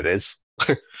it is.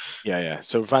 Yeah.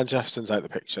 So Van Jefferson's out the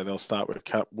picture. They'll start with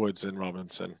Cup, Woods, and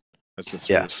Robinson as the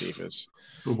 3 receivers.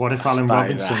 But what if Allen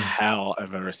Robinson? The hell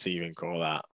of a receiving call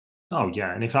that. Oh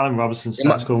yeah, and if Allen Robinson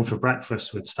starts going for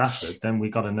breakfast with Stafford, then we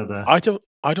got another. I don't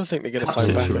think they're going to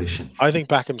sign Beckham. I think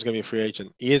Beckham's going to be a free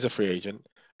agent. He is a free agent.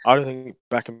 I don't think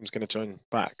Beckham's going to join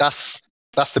back. That's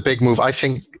the big move. I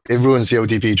think it ruins the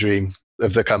ODB dream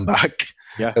of the comeback.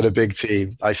 Yeah, at a big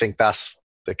team. I think that's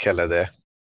the killer there.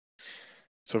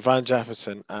 So Van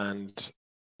Jefferson and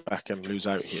Beckham lose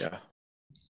out here.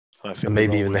 I think and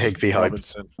maybe even the Higbee hype.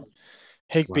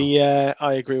 Higbee, yeah,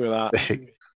 I agree with that.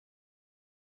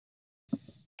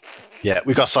 Yeah,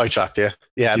 we got sidetracked here.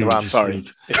 Yeah, huge, the Rams. Sorry.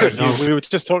 We were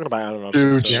just talking about Allen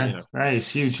Robinson. Huge. So, yeah, hey, it's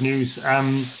huge news.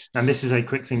 And this is a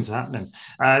quick things happening.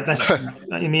 Let's,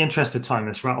 in the interest of time,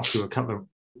 let's rattle through a couple of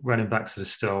running backs that are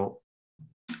still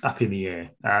up in the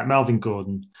air. Melvin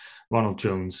Gordon, Ronald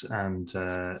Jones, and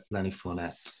Lenny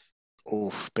Fournette.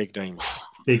 Oh, big names.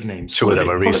 Big names. 2 of them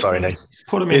are re-signing.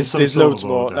 Put them in. There's loads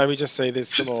more. Let me just say there's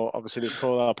some more. Obviously, there's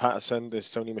Cordell Patterson, there's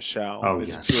Sony Michel,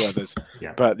 there's a few others.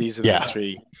 Yeah. But these are the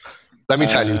 3. Let me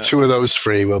tell you, 2 of those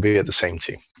 3 will be at the same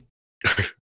team.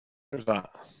 Who's that?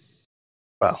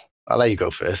 Well, I'll let you go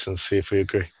first and see if we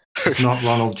agree. It's not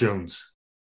Ronald Jones.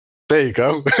 There you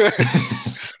go.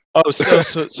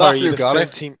 So sorry,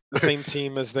 the same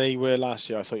team as they were last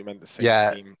year. I thought you meant the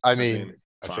same team. I mean,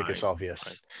 I think it's obvious.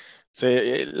 Fine. So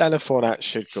Leonard Fournette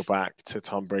should go back to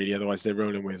Tom Brady. Otherwise, they're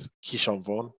rolling with Keyshawn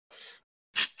Vaughn.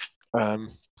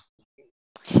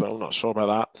 So I'm not sure about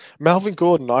that. Melvin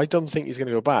Gordon, I don't think he's going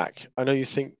to go back. I know you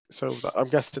think so. I'm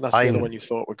guessing that's the other one you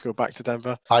thought would go back to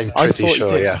Denver. I'm pretty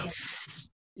sure, yeah.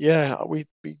 Yeah, we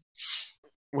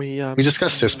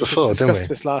discussed this before, didn't we? Discussed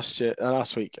this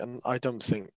last week, and I don't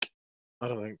think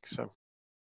so.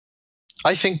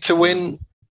 I think to win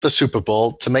the Super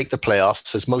Bowl, to make the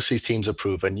playoffs, as most of these teams have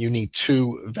proven, you need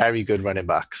 2 very good running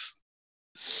backs.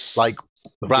 Like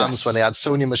the Rams, when they had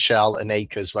Sony Michel and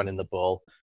Akers running the ball,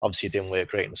 obviously it didn't work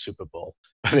great in the Super Bowl,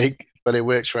 but it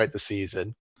works throughout the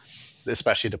season,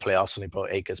 especially the playoffs when they brought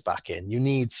Akers back in. You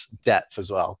need depth as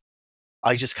well.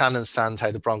 I just can't understand how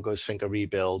the Broncos think a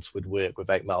rebuild would work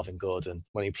without Melvin Gordon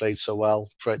when he played so well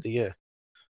throughout the year.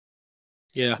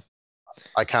 Yeah.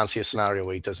 I can't see a scenario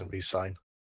where he doesn't re-sign,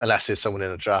 unless there's someone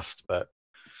in a draft, but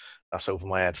that's over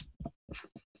my head.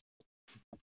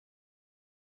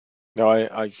 No,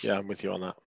 I'm with you on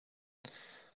that.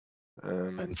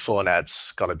 And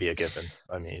Fournette's got to be a given.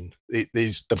 I mean, the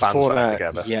band's back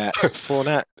together. Yeah,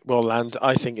 Fournette will land.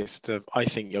 I think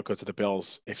he'll go to the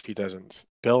Bills if he doesn't.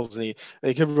 Bills they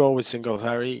could roll with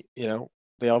Singletary. You know,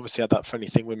 they obviously had that funny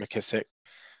thing with McKissick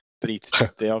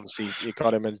that they obviously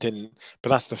got him and didn't. But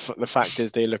that's the fact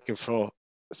is they're looking for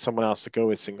someone else to go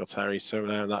with Singletary. So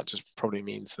now that just probably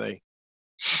means they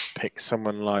pick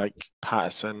someone like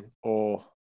Patterson or.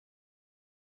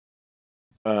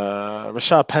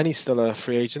 Rashad Penny's still a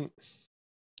free agent.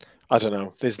 I don't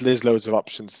know. There's loads of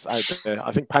options out there.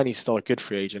 I think Penny's still a good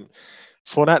free agent.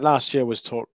 Fournette last year was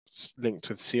linked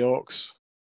with Seahawks.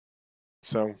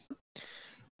 So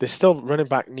there's still running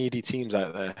back needy teams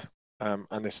out there. And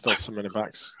there's still some running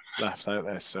backs left out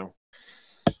there. So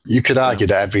you could argue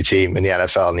that every team in the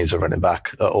NFL needs a running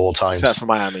back at all times. Except for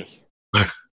Miami.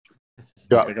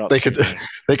 Yeah,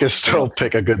 they could still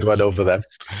pick a good one over them.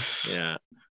 Yeah.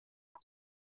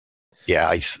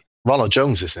 Yeah, Ronald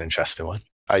Jones is an interesting one.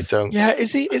 I don't. Yeah,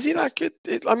 is he that good?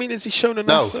 I mean, is he shown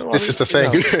enough? No, this is the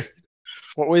thing.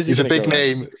 What is he? He's a big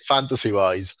name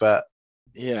fantasy-wise, but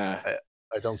yeah,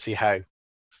 I don't see how.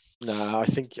 No, I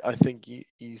think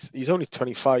he's only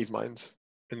 25, mind,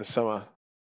 in the summer.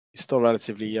 He's still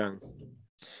relatively young.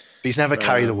 But he's never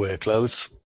carried the workloads.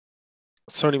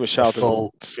 Sony Michel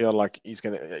doesn't feel like he's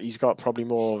got probably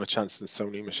more of a chance than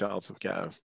Sony Michel to get a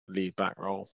lead back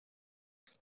role.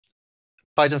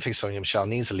 I don't think Sony Michel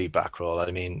needs a lead back role.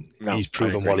 I mean, he's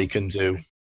proven what he can do.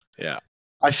 Yeah.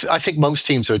 I think most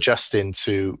teams are adjusting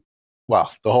to,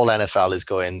 well, the whole NFL is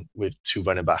going with 2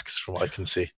 running backs from what I can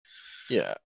see.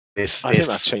 Yeah. I think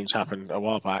that change happened a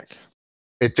while back.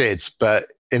 It did, but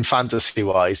in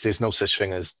fantasy-wise, there's no such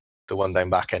thing as the one down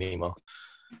back anymore.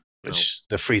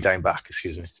 The 3 down back,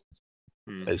 excuse me.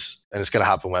 And it's going to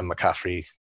happen when McCaffrey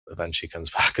eventually comes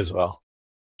back as well,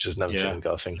 which is another thing we've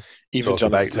got to think. Even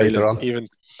Even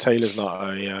Taylor's not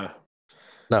a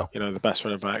no. The best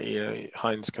running back.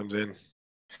 Hines comes in.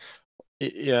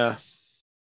 Yeah.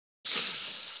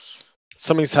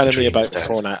 Something's telling me about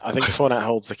Fournette. I think Fournette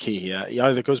holds the key here. He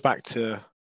either goes back to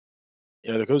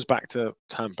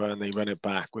Tampa and they run it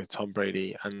back with Tom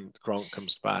Brady and Gronk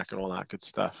comes back and all that good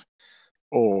stuff,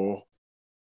 or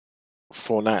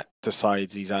Fournette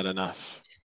decides he's had enough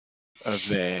of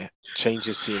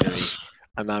changes scenery,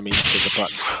 and that means that the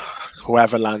Bucks,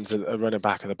 whoever lands a running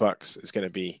back of the Bucks, is going to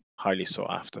be highly sought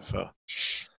after for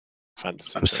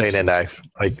fantasy. I'm saying it now.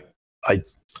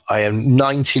 I am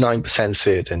 99%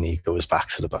 certain he goes back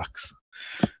to the Bucks.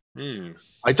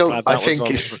 I don't. I think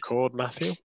if record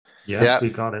Matthew. Yeah, we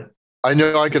got it. I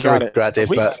know I could regret it,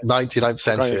 but 99%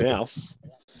 certain. Else?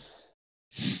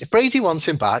 If Brady wants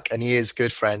him back, and he is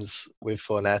good friends with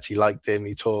Fournette, he liked him,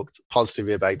 he talked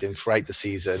positively about him throughout the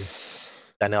season,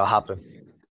 then it'll happen.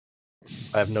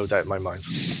 I have no doubt in my mind.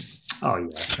 Oh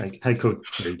yeah, hey coach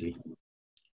Brady.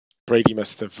 Brady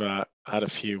must have had a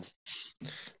few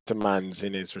demands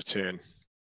in his return.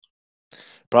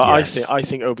 But yes. I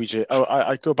think OBJ.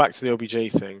 I go back to the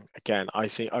OBJ thing again. I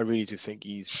really do think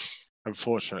he's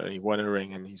unfortunately won a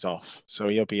ring and he's off, so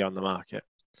he'll be on the market.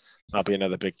 That'll be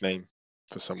another big name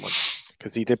for someone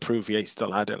because he did prove he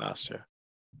still had it last year.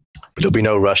 But there'll be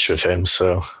no rush with him,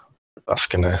 so that's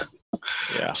gonna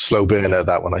slow burner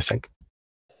that one, I think.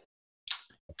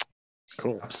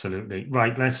 Cool. Absolutely.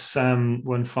 Right. Let's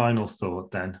one final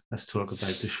thought then. Let's talk about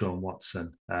Deshaun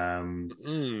Watson.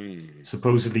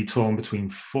 Supposedly torn between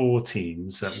 4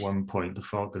 teams at one point: the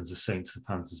Falcons, the Saints, the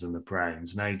Panthers, and the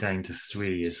Browns. Now down to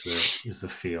 3 is the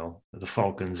feel. The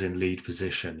Falcons in lead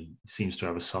position. He seems to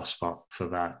have a soft spot for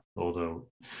that, although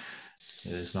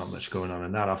there's not much going on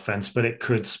in that offense, but it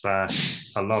could spur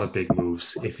a lot of big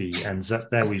moves if he ends up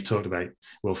there. We've talked about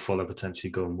Will Fuller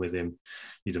potentially going with him.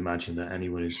 You'd imagine that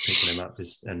anyone who's picking him up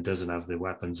and doesn't have the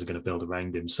weapons are going to build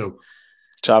around him. So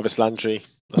Jarvis Landry,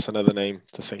 that's another name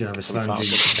to think. Jarvis Landry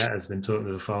has been talking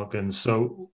to the Falcons.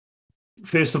 So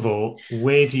first of all,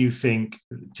 where do you think,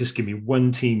 just give me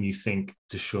one team you think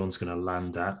Deshaun's going to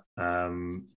land at,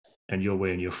 and you're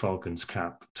wearing your Falcons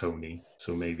cap, Tony.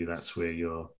 So maybe that's where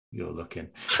you're looking.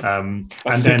 I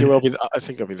think it'll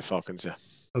be the Falcons, yeah.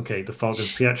 Okay, the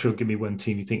Falcons. Pietro, give me one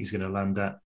team you think he's going to land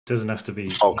at. Doesn't have to be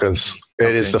Falcons.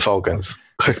 It is the Falcons.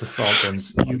 It's the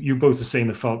Falcons. You both are saying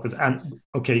the Falcons. And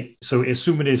okay, so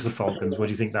assume it is the Falcons, what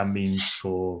do you think that means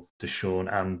for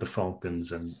Deshaun and the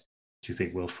Falcons? And do you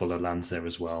think Will Fuller lands there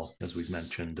as well, as we've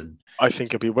mentioned? And I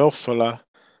think it'll be Will Fuller,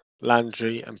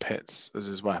 Landry, and Pitts as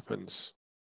his weapons.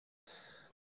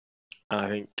 And I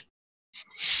think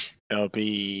it'll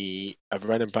be a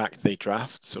running back they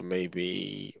draft, so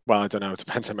maybe, well, I don't know, it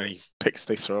depends how many picks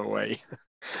they throw away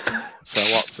for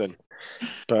Watson.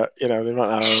 But, they might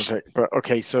not have a pick. But,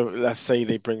 okay, so let's say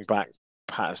they bring back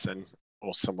Patterson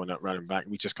or someone at running back.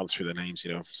 We just gone through the names,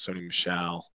 Sony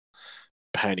Michel,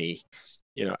 Penny,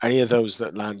 any of those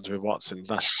that land with Watson,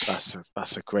 that's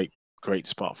a great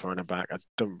spot for running back. I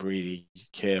don't really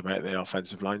care about the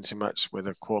offensive line too much with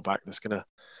a quarterback that's going to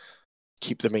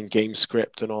keep them in game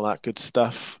script and all that good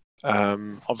stuff.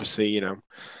 Obviously,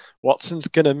 Watson's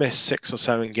going to miss 6 or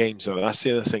 7 games, though. That's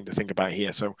the other thing to think about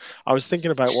here. So I was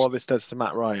thinking about what this does to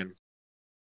Matt Ryan,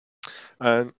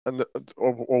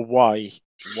 or why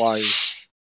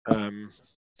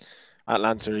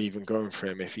Atlanta are even going for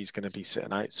him if he's going to be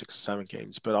sitting out 6 or 7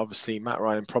 games. But obviously, Matt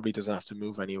Ryan probably doesn't have to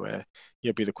move anywhere.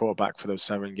 He'll be the quarterback for those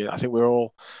 7 games. I think we're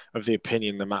all of the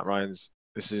opinion that Matt Ryan's,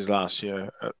 this is his last year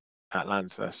at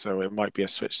Atlanta, so it might be a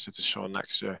switch to Deshaun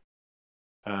next year.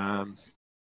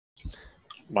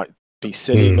 Might be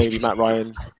silly. Maybe Matt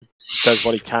Ryan does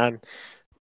what he can,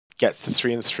 gets to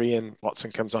 3-3, and Watson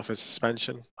comes off his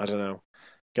suspension. I don't know.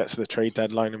 Gets to the trade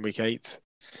deadline in week 8.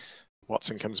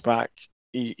 Watson comes back.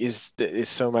 There's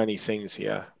so many things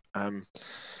here.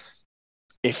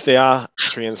 If they are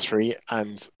 3-3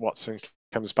 and Watson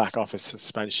comes back off his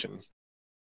suspension,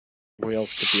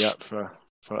 wheels could be up for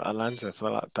Atlanta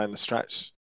for that down the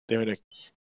stretch. They're in a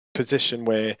position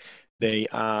where they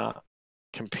are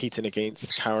competing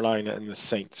against Carolina and the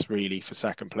Saints really for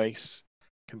second place,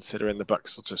 considering the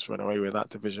Bucks will just run away with that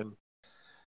division.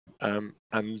 And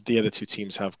the other 2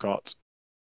 teams have got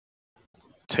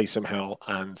Taysom Hill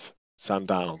and Sam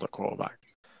Darnold at quarterback.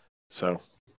 So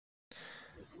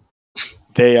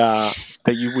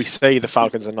we say the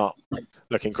Falcons are not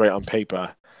looking great on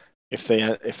paper. If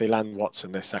they land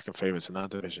Watson, they're second favorites in that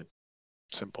division.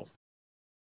 Simple.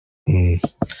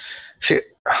 See,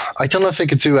 I don't know if they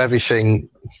could do everything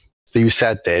that you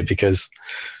said there, because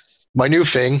my new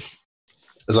thing,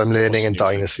 as I'm learning in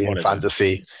Dynasty and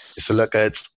Fantasy, is to look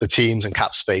at the teams and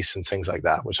cap space and things like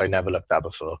that, which I never looked at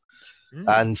before.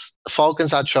 And the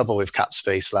Falcons had trouble with cap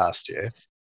space last year,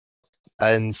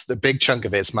 and the big chunk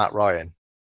of it is Matt Ryan.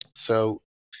 So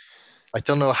I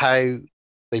don't know how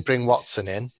they bring Watson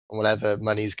in, and whatever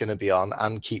money's going to be on,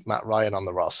 and keep Matt Ryan on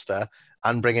the roster,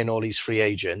 and bring in all these free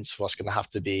agents, what's going to have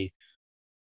to be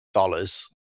dollars,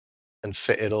 and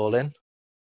fit it all in.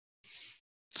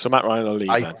 So Matt Ryan will leave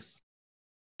then.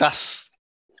 That's,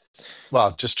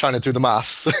 well, just trying to do the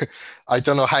maths. I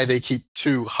don't know how they keep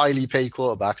two highly paid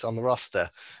quarterbacks on the roster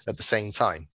at the same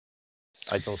time.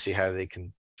 I don't see how they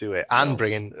can do it. And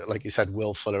bring in, like you said,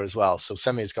 Will Fuller as well. So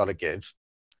somebody's got to give.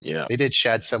 Yeah. They did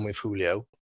shed some with Julio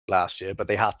last year, but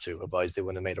they had to, otherwise they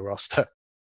wouldn't have made a roster.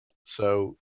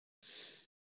 So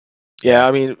yeah,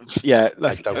 I mean, yeah,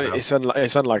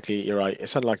 it's unlikely. You're right.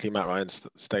 It's unlikely Matt Ryan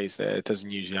stays there. It doesn't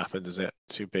usually happen, does it?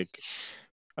 Two big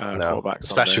quarterbacks,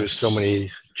 especially with so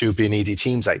many QB needy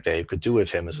teams out there. You could do with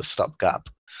him as a stopgap.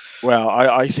 Well,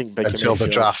 I think Baker until Mayfield,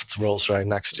 the draft rolls around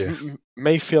next year.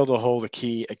 Mayfield will hold the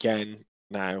key again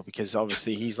now, because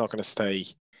obviously he's not going to stay.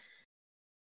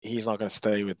 He's not going to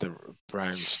stay with the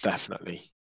Browns,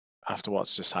 definitely, after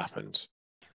what's just happened.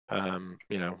 Them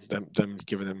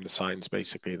giving them the signs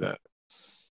basically that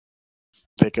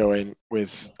they're going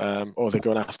with, or they're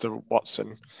going after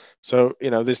Watson. So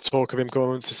there's talk of him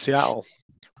going to Seattle,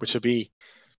 which would be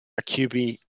a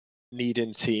QB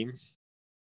needing team.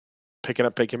 Picking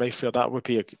up Baker Mayfield, that would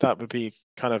be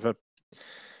kind of a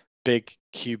big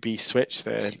QB switch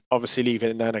there. Obviously,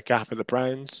 leaving then a gap in the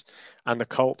Browns and the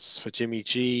Colts for Jimmy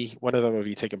G. One of them will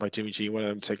be taken by Jimmy G. One of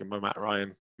them taken by Matt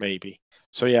Ryan, maybe.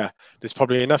 So yeah, there's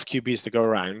probably enough QBs to go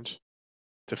around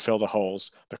to fill the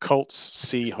holes. The Colts,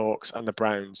 Seahawks, and the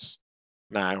Browns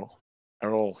now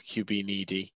are all QB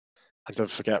needy. And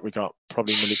don't forget, we got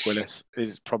probably Malik Willis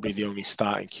is probably the only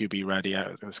starting QB ready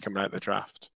that's coming out of the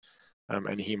draft.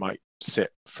 And he might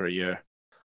sit for a year.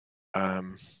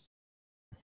 The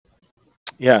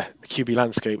QB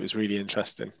landscape is really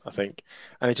interesting, I think.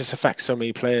 And it just affects so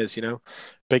many players,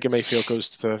 Baker Mayfield goes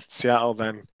to Seattle,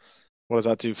 then what does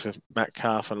that do for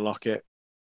Metcalf and Lockett?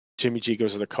 Jimmy G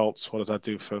goes to the Colts, what does that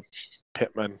do for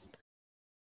Pittman?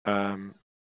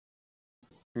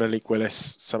 Malik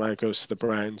Willis somehow goes to the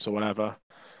Browns or whatever.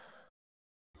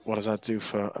 What does that do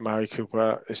for Amari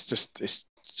Cooper? It's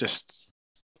just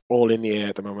all in the air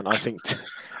at the moment. I think,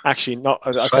 actually, not.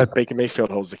 As I said, Baker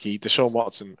Mayfield holds the key. Deshaun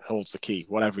Watson holds the key,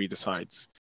 whatever he decides.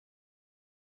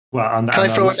 Well, can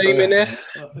I throw a name in there?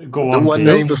 Go on. One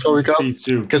name before we go. Please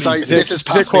do. Because this is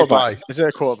a quarterback. Is it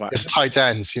a quarterback? It's tight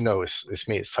ends. It's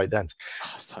me. It's tight ends.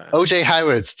 It's tight end. OJ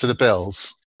Howard to the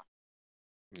Bills.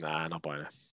 Nah, not buying it.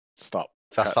 Stop.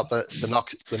 Does that stop the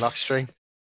Knox string?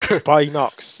 Buy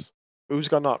Knox. Who's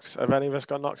got Knox? Have any of us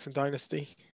got Knox in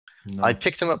Dynasty? No. I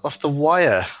picked him up off the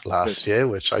wire last year,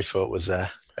 which I thought was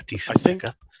a decent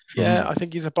pickup. Yeah, I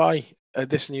think he's a buy.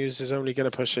 This news is only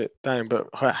going to push it down. But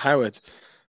Howard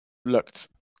looked,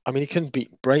 he couldn't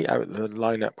beat Bray out of the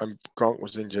lineup when Gronk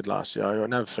was injured last year. I'll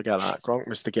never forget that. Gronk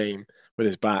missed the game with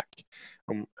his back.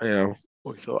 We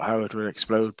thought Howard would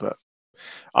explode, but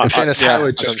in fairness,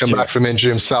 Howard just come back from injury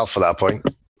himself at that point.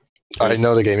 I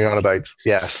know the game you're on about.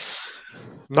 Yes.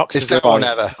 Knox it's never or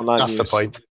never. That's the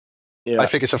point. Yeah. I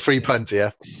think it's a free punt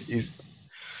here. He's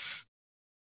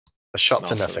a shot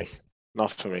to nothing.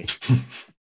 Not for me.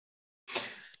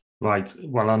 Right.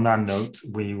 Well, on that note,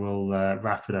 we will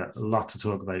wrap it up. A lot to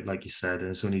talk about, like you said,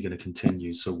 and it's only going to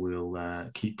continue. So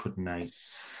we'll keep putting out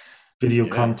video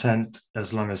content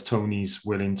as long as Tony's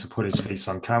willing to put his face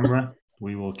on camera.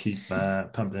 We will keep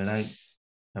pumping it out.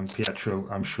 And Pietro,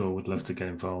 I'm sure, would love to get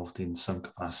involved in some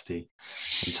capacity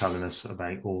in telling us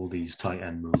about all these tight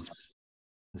end moves,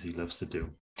 as he loves to do.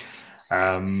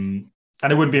 And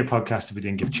it wouldn't be a podcast if we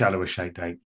didn't give Cello a shout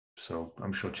out. So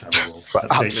I'm sure Cello will.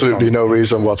 Absolutely no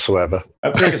reason whatsoever.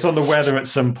 Update us on the weather at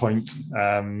some point,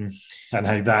 and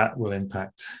how that will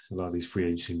impact a lot of these free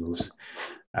agency moves.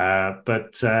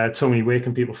 But Tony, where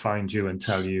can people find you and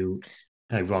tell you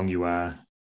how wrong you are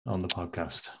on the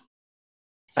podcast?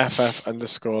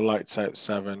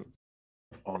 FF_lightsout7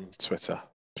 on Twitter,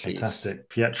 please. Fantastic.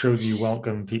 Pietro, do you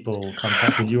welcome people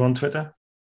contacting you on Twitter?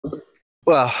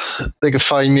 Well, they can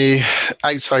find me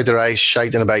outside the race,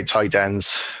 shouting about tight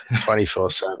ends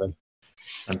 24/7.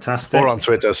 Fantastic. Or on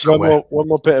Twitter somewhere. One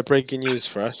more bit of breaking news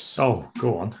for us. Oh,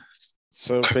 go on.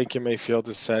 So Baker Mayfield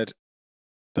has said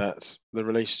that the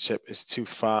relationship has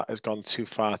gone too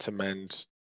far to mend,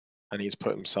 and he's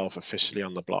put himself officially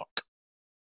on the block.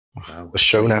 Wow. The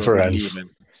show never ends.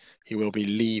 He will be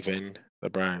leaving the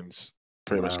Browns.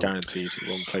 Pretty much Wow. guaranteed he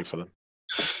won't play for them.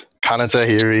 Canada,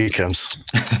 here he comes.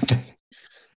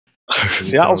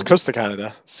 Seattle's close to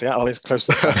Canada. Seattle is close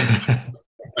to Canada.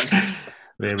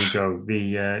 There we go.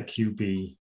 The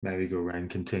QB merry-go-round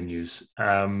continues.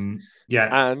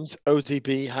 Yeah. And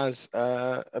ODB has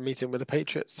a meeting with the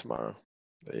Patriots tomorrow.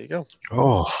 There you go.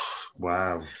 Oh,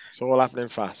 wow. It's all happening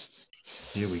fast.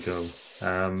 Here we go.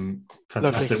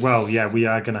 Fantastic. Lovely. Well, yeah, we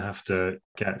are going to have to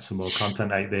get some more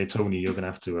content out there. Tony, you're going to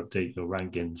have to update your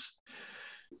rankings.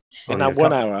 In that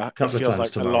 1 hour, it feels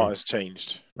like tomorrow. a lot has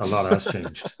changed. A lot has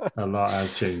changed. A lot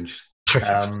has changed.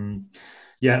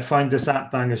 Yeah, find us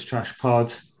at Bangers Trash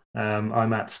Pod.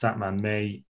 I'm at Statman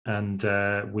May, and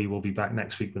we will be back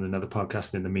next week with another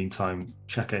podcast. In the meantime,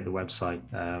 check out the website,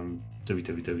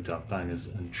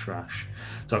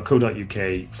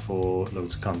 www.bangersandtrash.co.uk for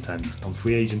loads of content on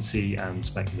free agency and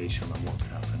speculation on what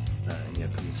could happen in the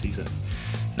upcoming season.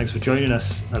 Thanks for joining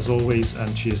us, as always,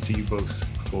 and cheers to you both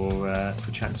for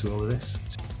chatting through all of this.